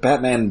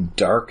Batman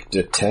Dark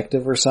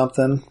Detective or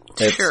something.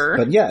 Sure.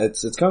 But yeah,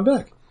 it's coming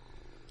back.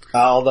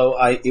 Although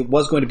it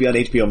was going to be on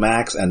HBO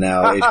Max, and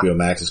now HBO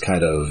Max is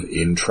kind of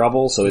in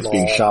trouble, so it's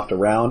being shopped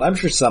around. I'm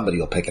sure somebody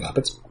will pick it up.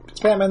 It's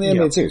Batman the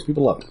Animated Series.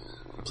 People love it.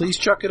 Please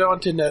chuck it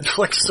onto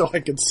Netflix so I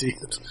can see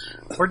it.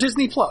 Or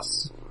Disney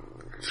Plus.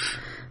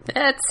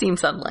 That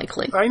seems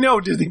unlikely. I know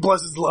Disney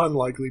Plus is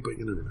unlikely, but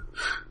you never know.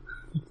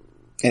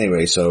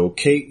 Anyway, so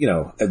Kate,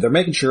 they're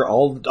making sure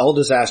all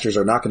disasters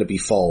are not going to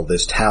befall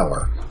this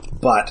tower.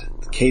 But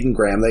Cade and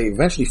Graham, they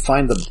eventually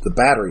find the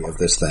battery of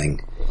this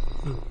thing.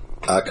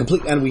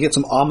 Complete, and we get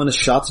some ominous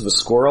shots of a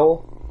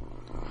squirrel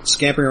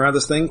scampering around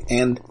this thing,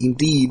 and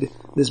indeed,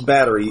 this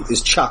battery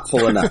is chock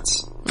full of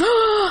nuts.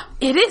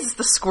 It is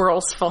the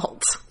squirrel's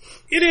fault.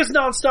 It is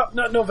Nonstop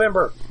Nut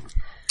November.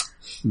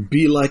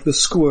 Be like the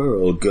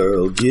squirrel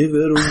girl, give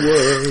it a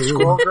whirl.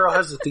 Squirrel Girl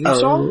has a theme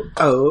song?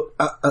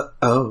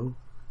 Oh.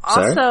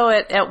 Also,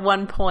 at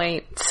one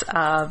point,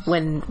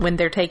 when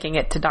they're taking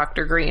it to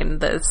Dr. Green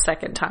the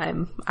second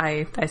time,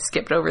 I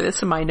skipped over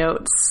this in my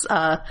notes,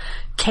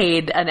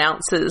 Cade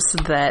announces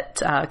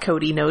that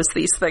Cody knows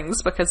these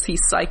things because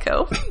he's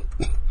psycho.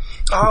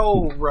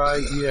 Oh,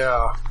 right,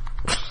 yeah.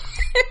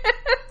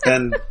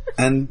 And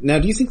now,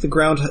 do you think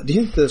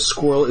the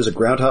squirrel is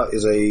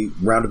a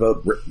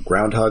roundabout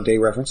Groundhog Day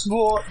reference?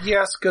 Well,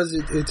 yes, because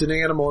it's an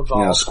animal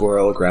involved.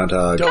 Squirrel,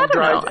 groundhog. I don't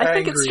know. I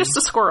think it's just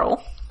a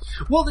squirrel.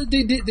 Well,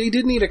 they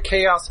did need a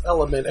chaos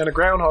element, and a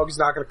groundhog is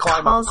not going to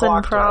climb up the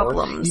clock tower.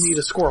 You need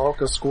a squirrel,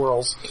 because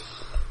squirrels,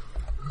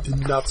 the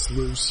nuts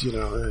loose,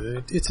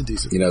 it's a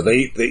decent thing.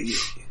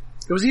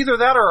 It was either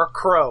that or a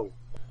crow.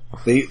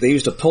 They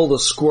used to pull the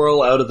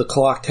squirrel out of the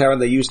clock tower,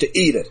 and they used to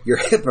eat it. You're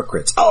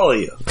hypocrites, all of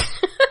you.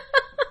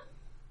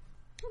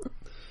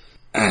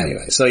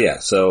 Anyway, so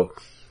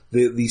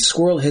the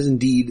squirrel has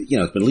indeed,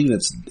 it's been leaving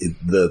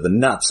the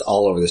nuts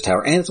all over this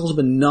tower, and it's also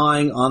been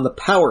gnawing on the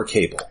power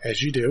cable.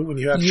 As you do when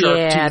you have sharp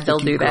teeth. Yeah, they'll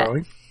do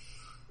growing.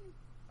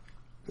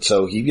 that.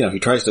 So he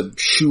tries to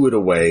shoo it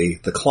away.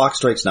 The clock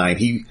strikes 9.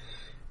 He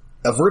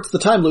averts the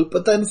time loop,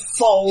 but then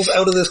falls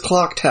out of this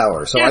clock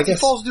tower. So I guess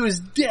he falls to his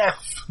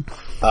death.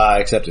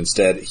 Except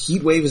instead,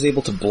 Heatwave is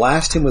able to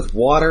blast him with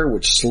water,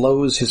 which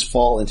slows his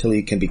fall until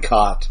he can be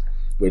caught.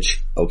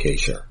 Which, okay,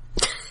 sure.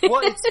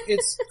 Well,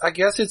 it's. I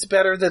guess it's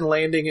better than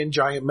landing in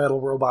giant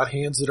metal robot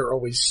hands that are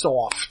always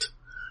soft.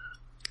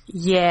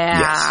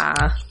 Yeah.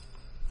 Yes.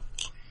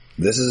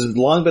 This has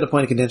long been a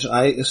point of contention.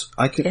 They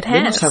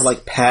must have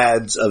like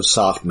pads of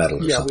soft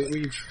metal or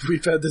something. Yeah,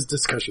 we've had this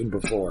discussion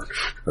before.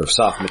 Or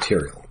soft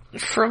material.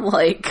 From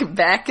like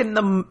back in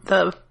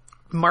the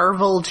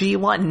Marvel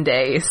G1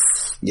 days.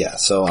 Yeah,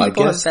 so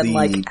people I guess have been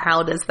like,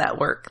 how does that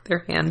work? Their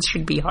hands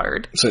should be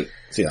hard. So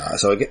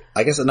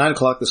I guess at 9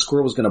 o'clock the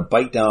squirrel was going to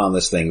bite down on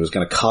this thing. It was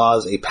going to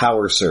cause a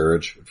power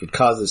surge, which would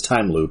cause this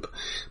time loop.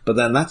 But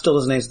then that still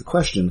doesn't answer the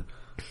question,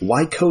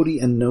 why Cody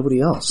and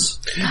nobody else?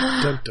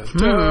 Dun, dun,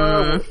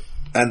 dun.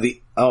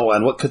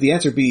 And what could the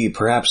answer be?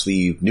 Perhaps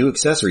the new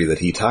accessory that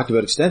he talked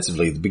about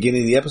extensively at the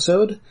beginning of the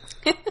episode?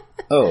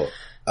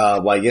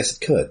 Why, yes,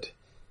 it could.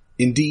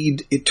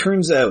 Indeed, it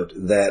turns out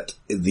that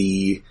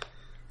the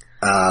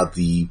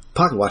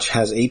Pocket Watch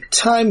has a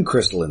time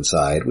crystal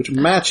inside, which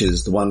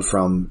matches the one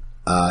from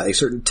a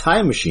certain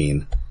time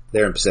machine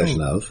they're in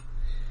possession of.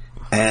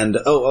 And,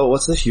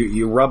 what's this?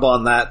 You rub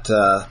on that,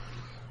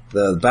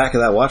 the back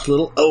of that watch a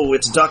little. Oh,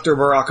 it's Dr.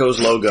 Morocco's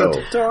logo.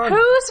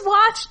 Whose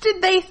watch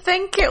did they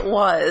think it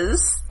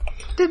was?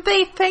 Did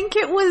they think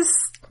it was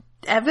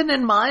Evan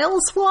and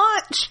Miles'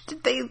 watch?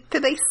 Did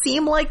they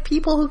seem like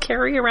people who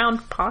carry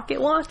around pocket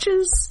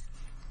watches?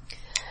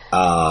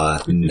 No,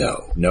 they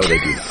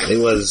do not. It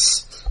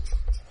was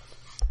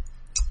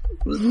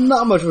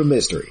not much of a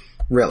mystery,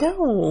 really.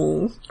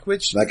 No.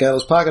 That guy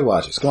was pocket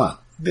watches. Come on.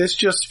 This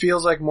just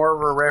feels like more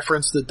of a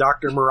reference that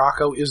Dr.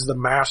 Morocco is the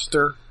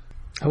master.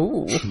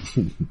 Ooh.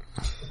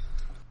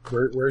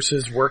 Where's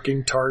his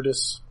working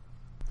TARDIS?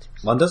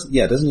 Well, doesn't he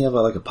have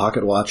a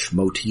pocket watch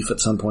motif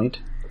at some point?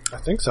 I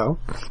think so.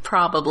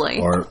 Probably.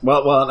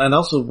 And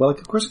also,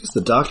 of course, I guess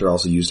the Doctor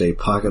also used a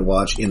pocket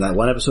watch in that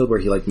one episode where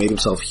he made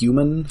himself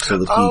human so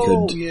that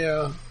he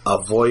could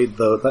avoid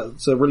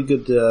that's a really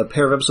good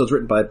pair of episodes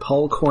written by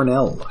Paul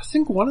Cornell. I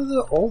think one of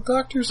the old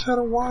Doctors had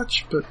a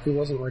watch, but it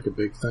wasn't a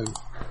big thing.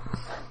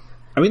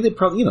 I mean, they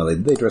probably,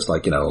 they dressed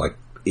like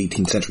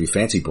 18th century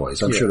fancy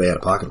boys. I'm sure they had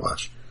a pocket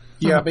watch.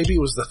 Yeah, maybe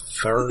it was the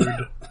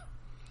third.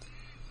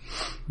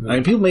 I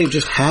mean, people may have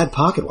just had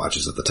pocket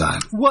watches at the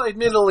time. Well,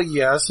 admittedly,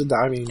 yes. And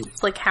I mean,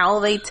 it's like how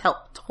they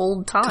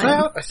told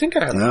time. I think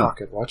I had a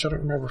pocket watch. I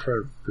don't remember if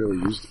I really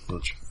used it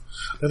much.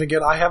 Then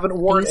again, I haven't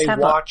worn a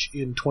watch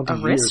in 20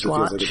 years. It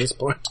feels like at this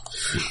point.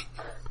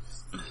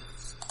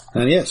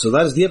 And so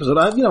that is the episode.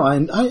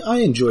 I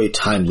enjoy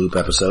time loop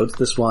episodes.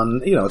 This one,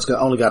 it's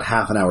only got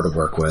half an hour to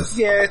work with.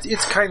 Yeah,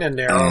 it's kind of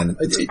narrow. And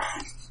it's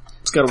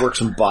got to work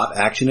some bot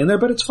action in there,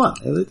 but it's fun.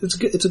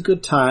 It's a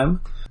good time.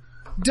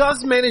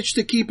 Does manage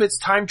to keep its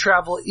time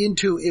travel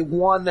into a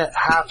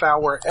 1.5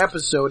 hour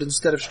episode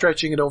instead of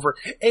stretching it over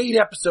 8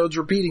 episodes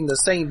repeating the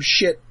same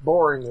shit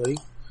boringly.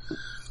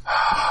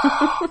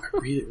 I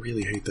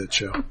really hate that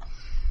show.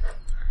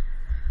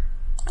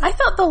 I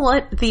thought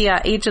the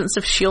Agents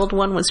of S.H.I.E.L.D.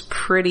 one was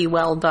pretty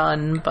well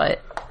done,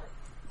 but...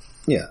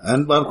 Yeah,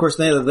 and of course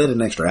they had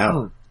an extra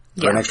hour.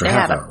 Or an extra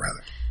half hour,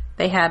 rather.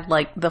 They had,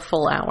 the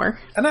full hour.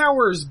 An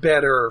hour is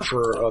better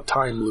for a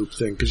time loop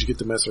thing, because you get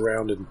to mess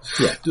around and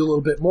do a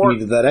little bit more. We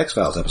did that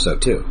X-Files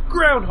episode, too.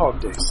 Groundhog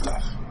Day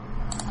stuff.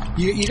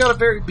 You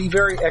gotta be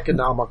very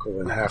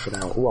economical in half an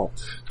hour. Well,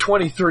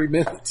 23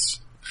 minutes.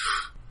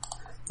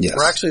 Yes.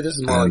 Or actually, this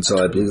is more and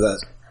so I believe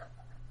that...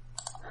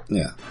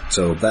 Yeah.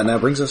 So that now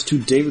brings us to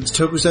David's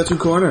Tokusatsu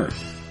Corner.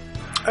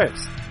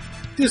 Yes.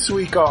 This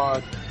week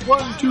on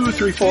 1, 2,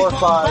 3, 4,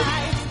 5.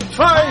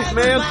 5,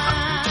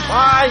 man!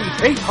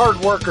 8 hard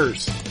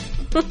workers.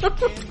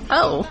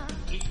 Oh.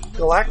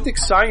 Galactic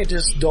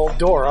scientist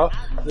Doldora,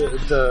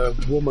 the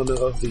woman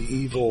of the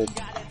evil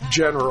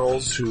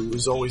generals who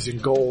is always in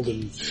gold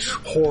and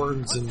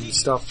horns and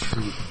stuff.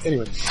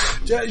 Anyway,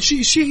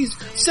 she's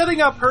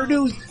setting up her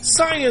new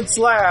science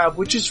lab,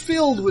 which is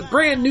filled with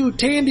brand new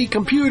Tandy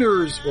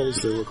computers. Well, at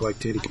least they look like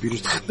Tandy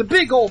computers. The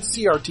big old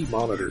CRT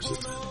monitors.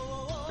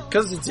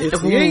 Because it's the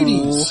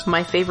 80s.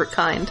 My favorite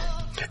kind.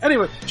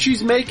 Anyway,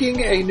 she's making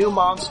a new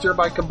monster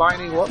by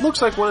combining what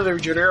looks like one of their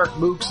generic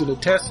mooks in a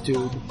test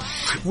tube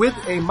with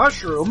a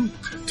mushroom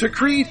to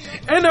create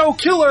Eno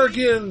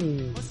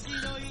Killergin,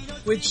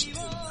 which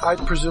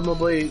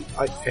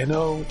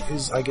Eno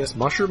is, I guess,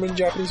 mushroom in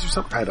Japanese or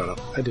something? I don't know.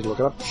 I didn't look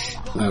it up.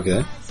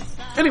 Okay.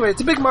 Anyway,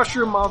 it's a big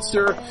mushroom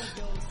monster.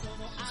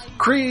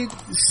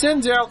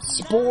 Sends out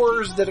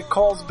spores that it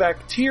calls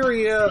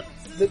bacteria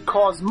that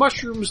cause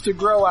mushrooms to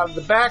grow out of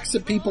the backs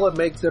of people and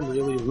make them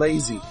really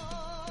lazy.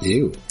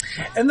 Ew.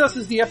 And thus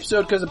is the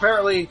episode, because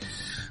apparently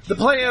the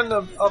plan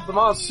of the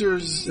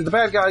monsters, the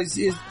bad guys,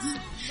 is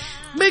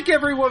make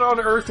everyone on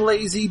Earth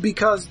lazy,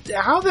 because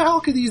how the hell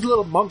could these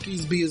little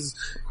monkeys be as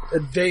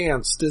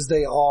advanced as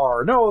they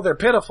are? No, they're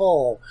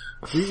pitiful.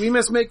 We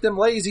must make them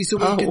lazy so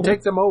we can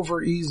take them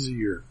over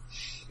easier.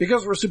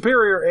 Because we're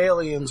superior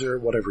aliens or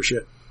whatever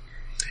shit.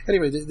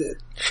 Anyway,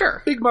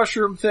 sure. Big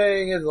mushroom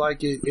thing, and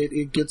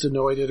it gets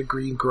annoyed at a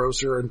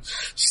greengrocer and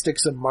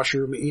sticks a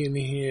mushroom in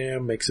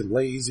him, makes him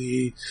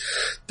lazy.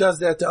 Does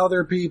that to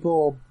other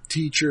people,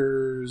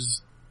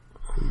 teachers,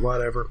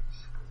 whatever.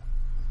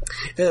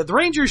 The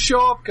Rangers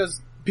show up because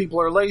people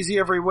are lazy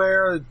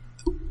everywhere.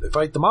 They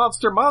fight the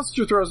monster.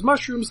 Monster throws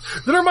mushrooms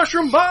that are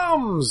mushroom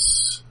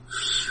bombs.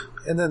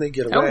 and then they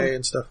get away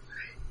and stuff.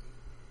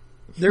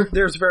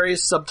 There's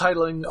various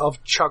subtitling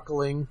of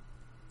chuckling.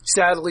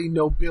 Sadly,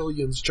 no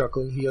Billions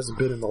chuckling. He hasn't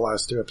been in the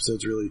last 2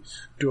 episodes really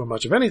doing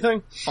much of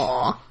anything.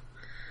 Aww.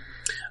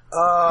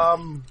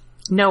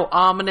 No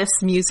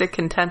ominous music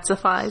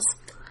intensifies.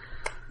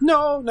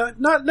 No, not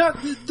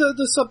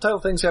the subtitle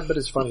things have been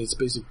as funny. It's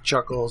basic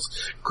chuckles,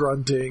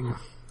 grunting,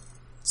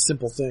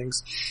 simple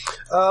things.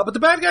 But the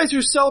bad guys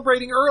are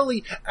celebrating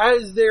early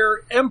as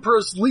their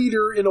Empress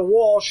leader in a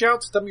wall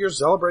shouts at them, "You're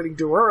celebrating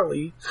too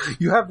early.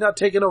 You have not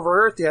taken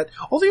over Earth yet.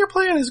 Although your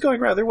plan is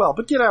going rather well,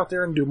 but get out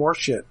there and do more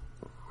shit."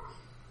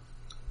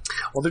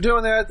 While they're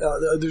doing that,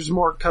 there's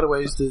more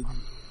cutaways to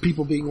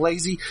people being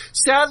lazy.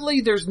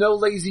 Sadly, there's no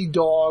lazy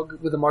dog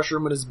with a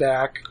mushroom in his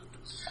back.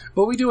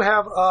 But we do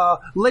have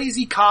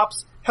lazy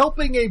cops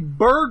helping a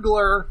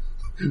burglar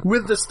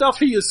with the stuff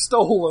he has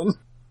stolen.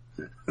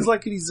 It's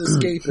like he's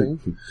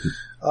escaping.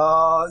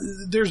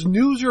 There's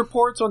news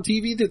reports on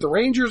TV that the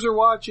Rangers are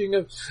watching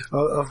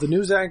of the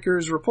news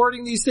anchors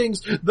reporting these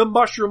things. The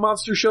mushroom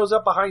monster shows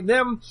up behind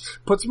them,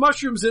 puts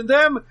mushrooms in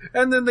them,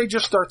 and then they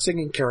just start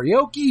singing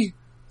karaoke.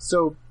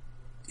 So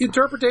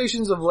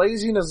interpretations of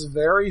laziness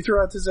vary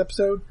throughout this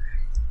episode.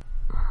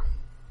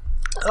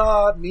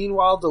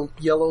 Meanwhile, the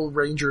Yellow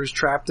Ranger is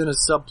trapped in a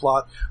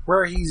subplot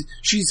where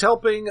she's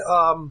helping,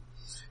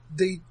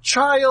 the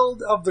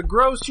child of the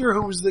grocer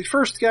who was the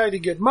first guy to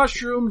get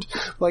mushroomed.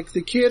 Like,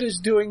 the kid is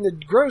doing the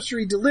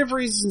grocery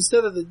deliveries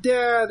instead of the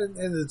dad, and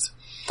it's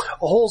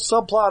a whole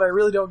subplot I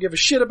really don't give a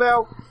shit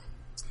about.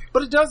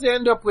 But it does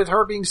end up with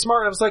her being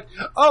smart. I was like,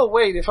 oh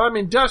wait, if I'm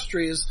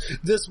industrious,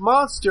 this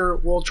monster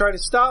will try to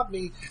stop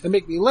me and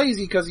make me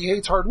lazy because he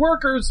hates hard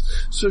workers.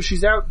 So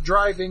she's out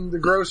driving the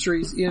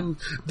groceries in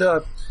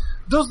those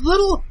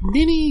little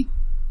mini,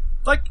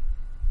 like,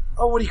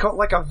 what do you call it?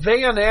 Like a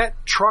vanette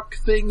truck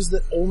things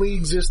that only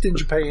exist in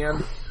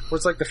Japan. Where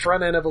it's like the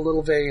front end of a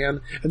little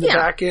van and the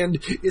back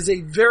end is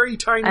a very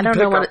tiny pickup. I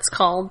don't know what it's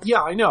called.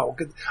 Yeah, I know.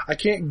 I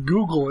can't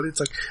Google it. It's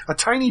like a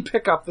tiny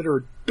pickup that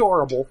are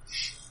adorable.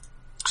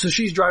 So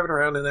she's driving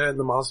around in that, and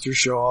the monsters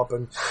show up,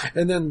 and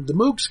then the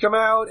mooks come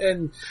out,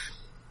 and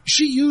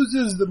she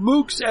uses the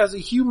mooks as a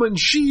human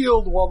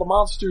shield while the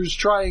monster's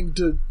trying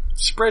to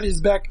spread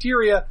his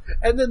bacteria,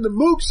 and then the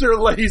mooks are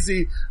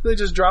lazy. They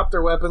just drop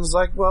their weapons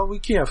like, well, we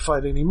can't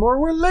fight anymore.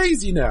 We're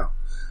lazy now.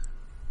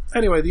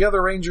 Anyway, the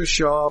other Rangers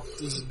show up.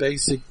 This is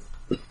basic.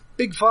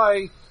 Big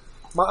fight.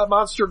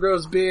 Monster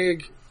grows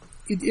big.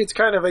 It's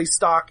kind of a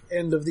stock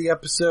end of the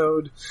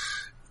episode.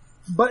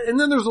 And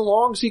then there's a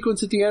long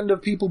sequence at the end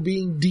of people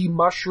being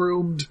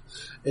de-mushroomed,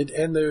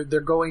 and they're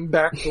going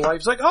back to life.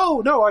 It's like,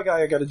 oh no, I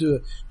got to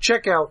do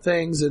check out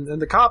things, and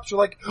the cops are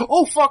like,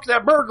 oh fuck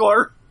that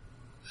burglar,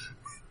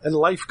 and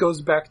life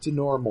goes back to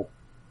normal.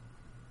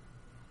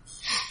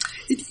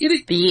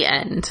 The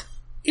end.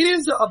 It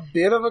is a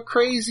bit of a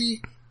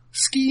crazy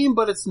scheme,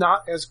 but it's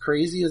not as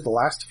crazy as the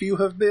last few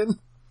have been.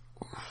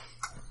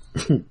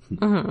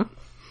 Mm-hmm.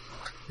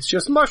 It's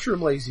just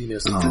mushroom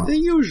laziness. It's the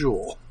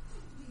usual.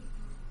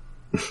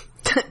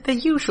 The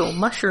usual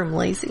mushroom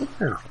lazy.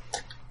 Yeah.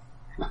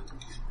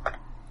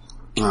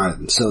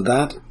 Alright, so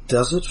that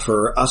does it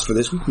for us for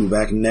this week. We'll be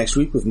back next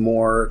week with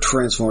more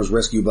Transformers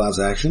Rescue Bots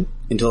action.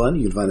 Until then,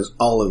 you can find us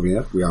all over the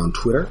net. We are on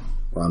Twitter,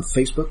 we're on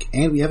Facebook,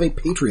 and we have a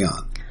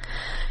Patreon.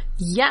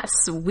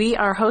 Yes, we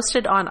are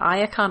hosted on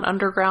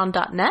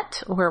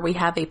iaconunderground.net, where we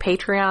have a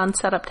Patreon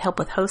set up to help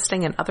with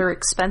hosting and other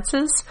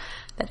expenses.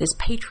 That is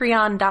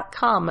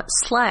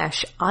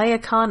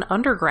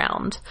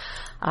patreon.com/iaconunderground.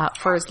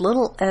 For as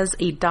little as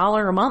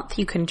 $1 a month,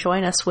 you can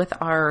join us with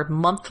our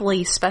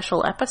monthly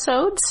special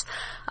episodes.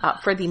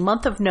 For the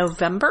month of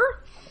November,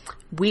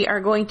 we are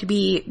going to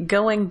be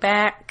going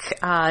back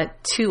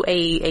to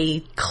a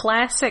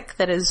classic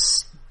that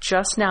is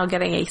just now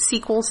getting a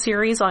sequel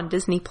series on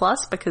Disney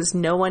Plus because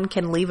no one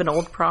can leave an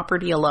old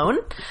property alone.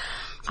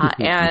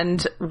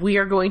 And we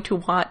are going to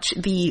watch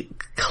the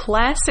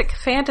classic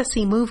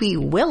fantasy movie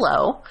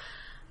Willow.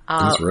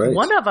 That's right.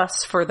 One of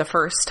us for the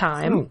first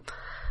time.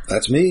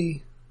 That's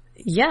me.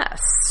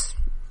 Yes.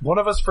 One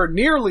of us for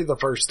nearly the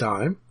first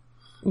time.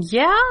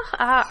 Yeah,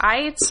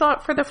 I saw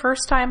it for the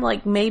first time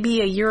like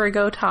maybe a year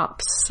ago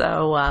tops.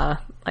 So,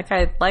 like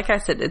I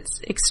said,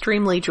 it's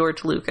extremely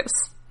George Lucas.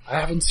 I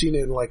haven't seen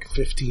it in like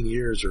 15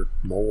 years or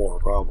more,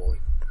 probably.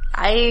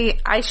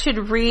 I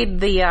should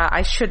read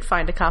I should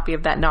find a copy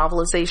of that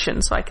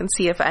novelization so I can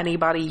see if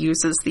anybody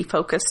uses the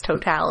focused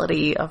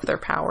totality of their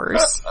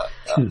powers.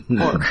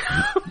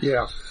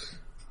 Yeah.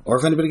 Or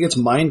if anybody gets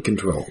mind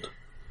controlled.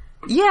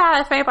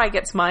 Yeah, if anybody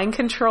gets mind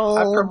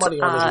controlled,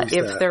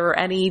 if there are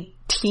any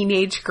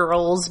teenage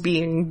girls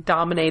being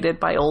dominated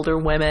by older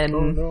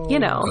women, you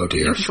know,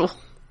 the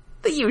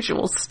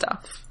usual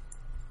stuff.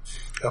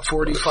 A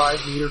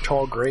 45-meter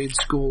tall grade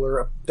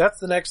schooler. That's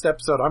the next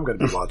episode I'm going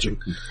to be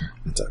watching.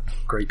 It's a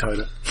great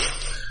title.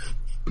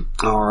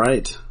 All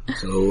right.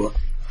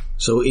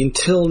 So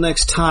until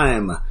next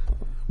time,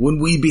 when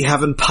we be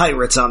having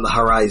pirates on the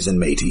horizon,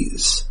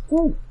 mateys.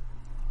 Ooh.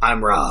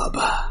 I'm Rob.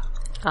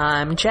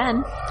 I'm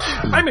Jen.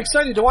 I'm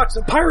excited to watch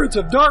the Pirates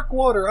of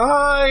Darkwater.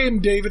 I'm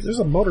David. There's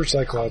a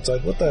motorcycle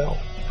outside. What the hell?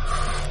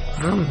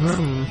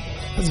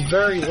 It's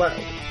very loud.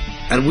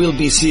 And we'll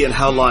be seeing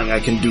how long I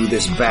can do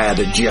this bad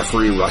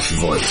Jeffrey Rush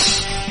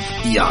voice.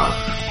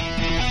 Yeah.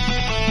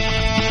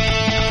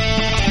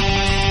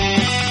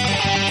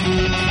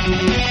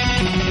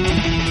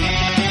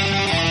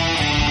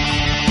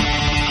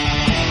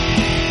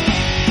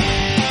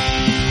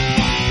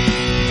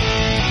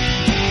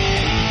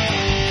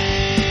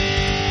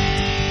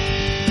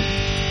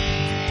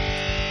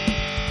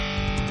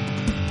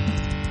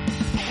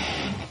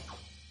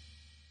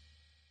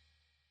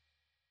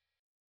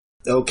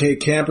 Okay,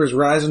 campers,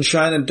 rise and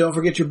shine, and don't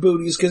forget your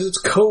booties, because it's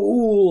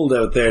cold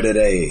out there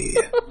today.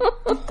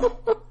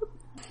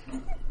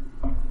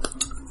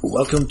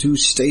 Welcome to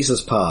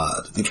Stasis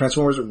Pod, the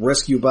Transformers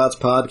Rescue Bots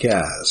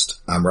podcast.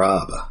 I'm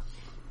Rob.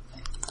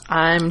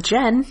 I'm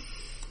Jen.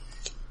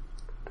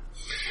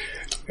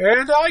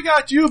 And I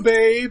got you,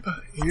 babe.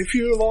 If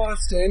you're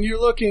lost and you're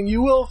looking,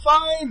 you will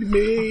find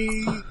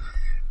me.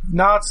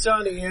 Not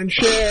Sonny and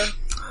Cher.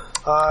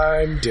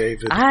 I'm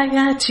David. I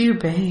got you,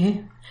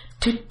 babe.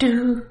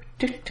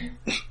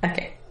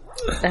 Okay,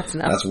 that's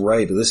enough. That's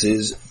right. This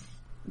is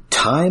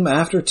time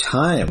after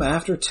time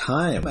after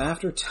time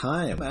after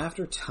time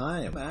after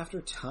time after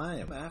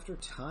time after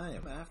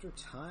time after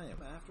time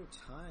after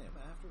time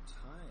after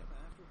time.